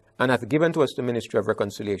 and hath given to us the ministry of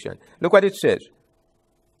reconciliation. Look what it says.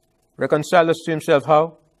 Reconcile us to himself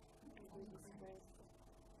how?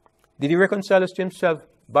 Did he reconcile us to himself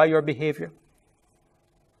by your behavior?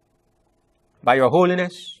 By your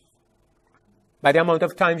holiness? By the amount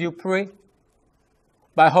of times you pray?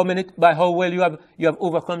 By how well you have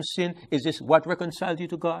overcome sin? Is this what reconciled you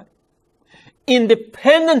to God?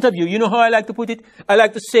 Independent of you. You know how I like to put it? I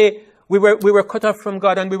like to say we were cut off from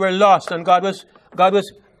God and we were lost, and God was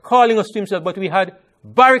calling us to himself, but we had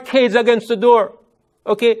barricades against the door.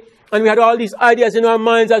 Okay? And we had all these ideas in our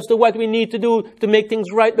minds as to what we need to do to make things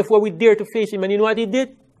right before we dare to face him. And you know what he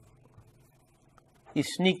did? He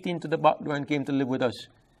sneaked into the back door and came to live with us.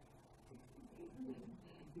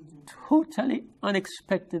 Totally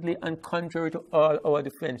unexpectedly and contrary to all our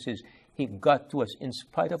defenses, he got to us in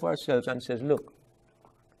spite of ourselves and says, look,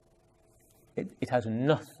 it has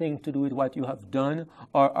nothing to do with what you have done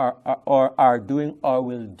or are doing or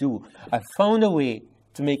will do. I found a way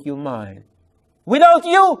to make you mine without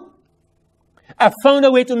you. I found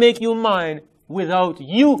a way to make you mine without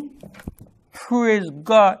you. Praise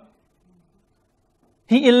God.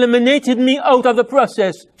 He eliminated me out of the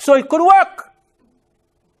process so it could work.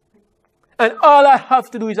 And all I have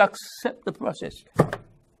to do is accept the process.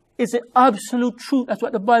 It's the absolute truth. That's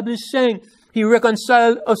what the Bible is saying. He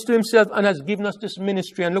reconciled us to himself and has given us this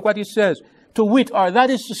ministry. And look what he says. To wit, or that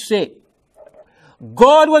is to say,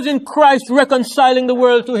 God was in Christ reconciling the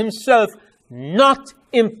world to himself, not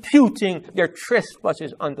imputing their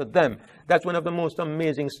trespasses unto them. That's one of the most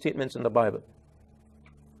amazing statements in the Bible.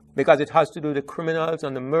 Because it has to do with the criminals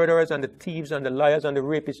and the murderers and the thieves and the liars and the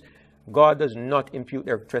rapists. God does not impute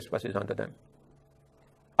their trespasses unto them.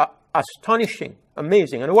 Astonishing,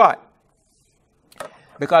 amazing. And why?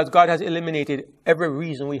 Because God has eliminated every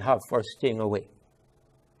reason we have for staying away.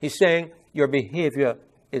 He's saying, your behavior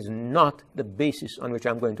is not the basis on which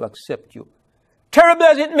I'm going to accept you. Terrible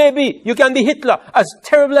as it may be, you can be Hitler. As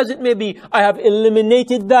terrible as it may be, I have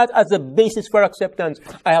eliminated that as a basis for acceptance.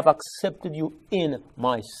 I have accepted you in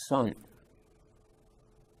my Son.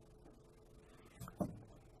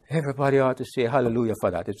 Everybody ought to say hallelujah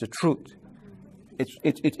for that. It's the truth.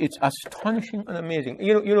 It's astonishing and amazing.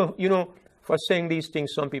 You know, for saying these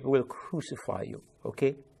things, some people will crucify you,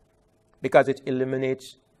 okay? Because it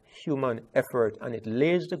eliminates human effort and it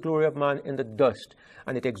lays the glory of man in the dust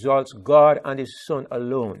and it exalts God and his Son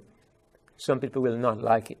alone. Some people will not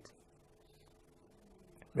like it.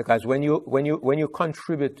 Because when you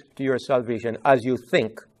contribute to your salvation as you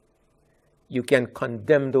think, you can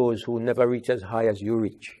condemn those who never reach as high as you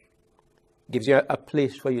reach. Gives you a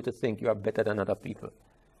place for you to think you are better than other people.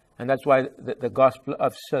 And that's why the gospel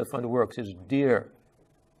of self and works is dear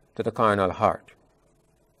to the carnal heart.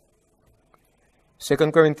 2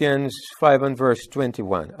 Corinthians 5 and verse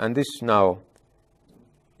 21. And this now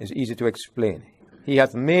is easy to explain. He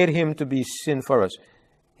hath made him to be sin for us.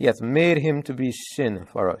 He hath made him to be sin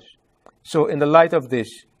for us. So in the light of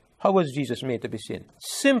this, how was Jesus made to be sin?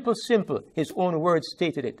 Simple. His own words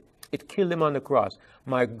stated it. It killed him on the cross.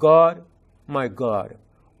 My God,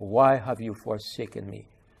 why have you forsaken me?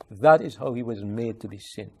 That is how he was made to be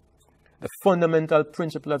sin. The fundamental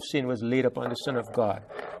principle of sin was laid upon the Son of God.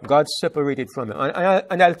 God separated from him.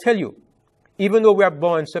 And I'll tell you, even though we are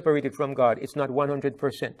born separated from God, it's not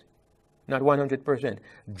 100%. Not 100%.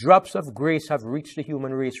 Drops of grace have reached the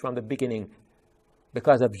human race from the beginning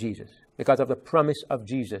because of Jesus. Because of the promise of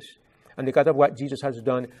Jesus. And because of what Jesus has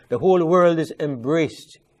done, the whole world is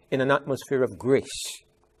embraced in an atmosphere of grace.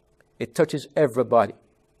 It touches everybody.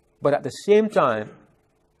 But at the same time,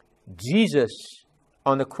 Jesus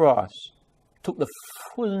on the cross took the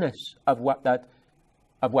fullness of what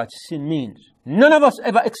sin means. None of us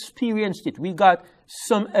ever experienced it. We got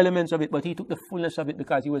some elements of it, but he took the fullness of it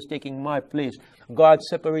because he was taking my place. God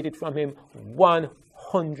separated from him 100%,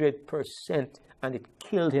 and it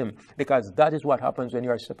killed him, because that is what happens when you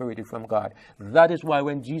are separated from God. That is why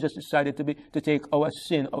when Jesus decided to take our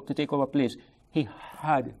sin, to take our place, he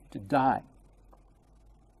had to die.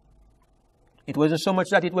 It wasn't so much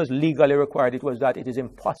that it was legally required, it was that it is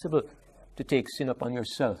impossible to take sin upon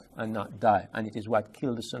yourself and not die. And it is what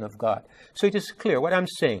killed the Son of God. So it is clear what I'm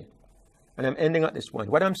saying. and I'm ending at this point.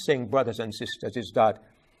 What I'm saying, brothers and sisters, is that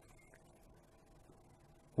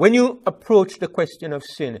when you approach the question of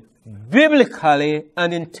sin biblically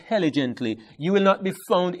and intelligently, you will not be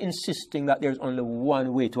found insisting that there's only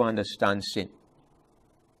one way to understand sin.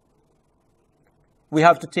 We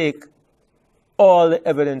have to take all the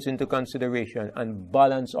evidence into consideration and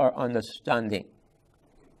balance our understanding.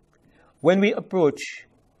 When we approach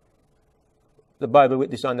the Bible with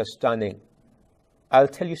this understanding, I'll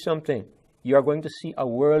tell you something. You are going to see a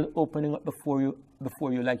world opening up before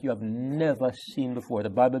you like you have never seen before. The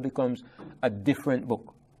Bible becomes a different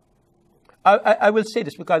book. I will say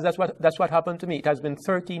this because that's what happened to me. It has been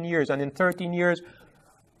 13 years, and in 13 years,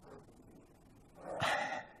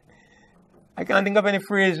 I can't think of any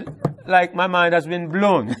phrase like my mind has been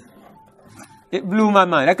blown. It blew my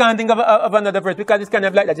mind. I can't think of another phrase because it's kind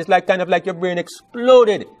of like that. It's like kind of like your brain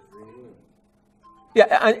exploded. Yeah,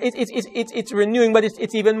 and it's renewing, but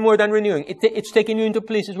it's even more than renewing. It's taking you into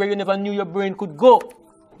places where you never knew your brain could go.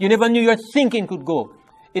 You never knew your thinking could go.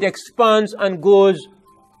 It expands and goes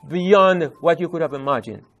beyond what you could have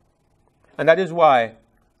imagined. And that is why,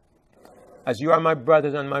 as you are my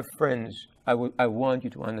brothers and my friends, I want you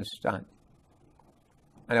to understand.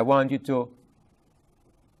 And I want you to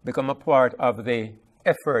become a part of the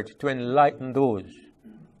effort to enlighten those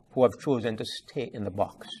who have chosen to stay in the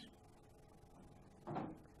box.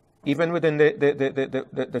 Even within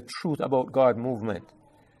the truth about God movement,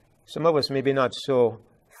 some of us may be not so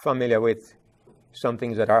familiar with some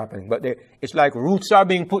things that are happening, but it's like roots are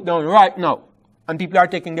being put down right now, and people are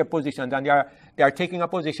taking their positions, and they are taking a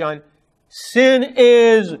position. Sin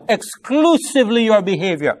is exclusively your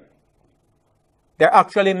behavior. They're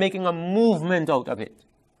actually making a movement out of it.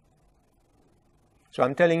 So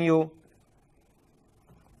I'm telling you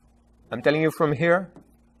from here,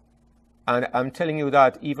 and I'm telling you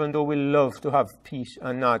that even though we love to have peace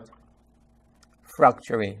and not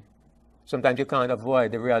fracturing, sometimes you can't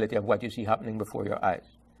avoid the reality of what you see happening before your eyes.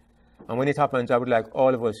 And when it happens, I would like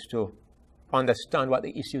all of us to understand what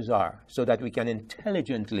the issues are so that we can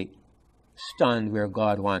intelligently stand where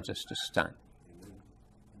God wants us to stand.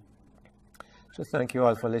 So thank you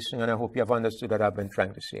all for listening, and I hope you have understood what I've been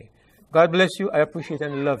trying to say. God bless you. I appreciate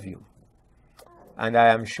and love you. And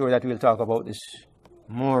I am sure that we'll talk about this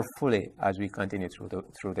more fully as we continue through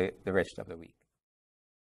the rest of the week.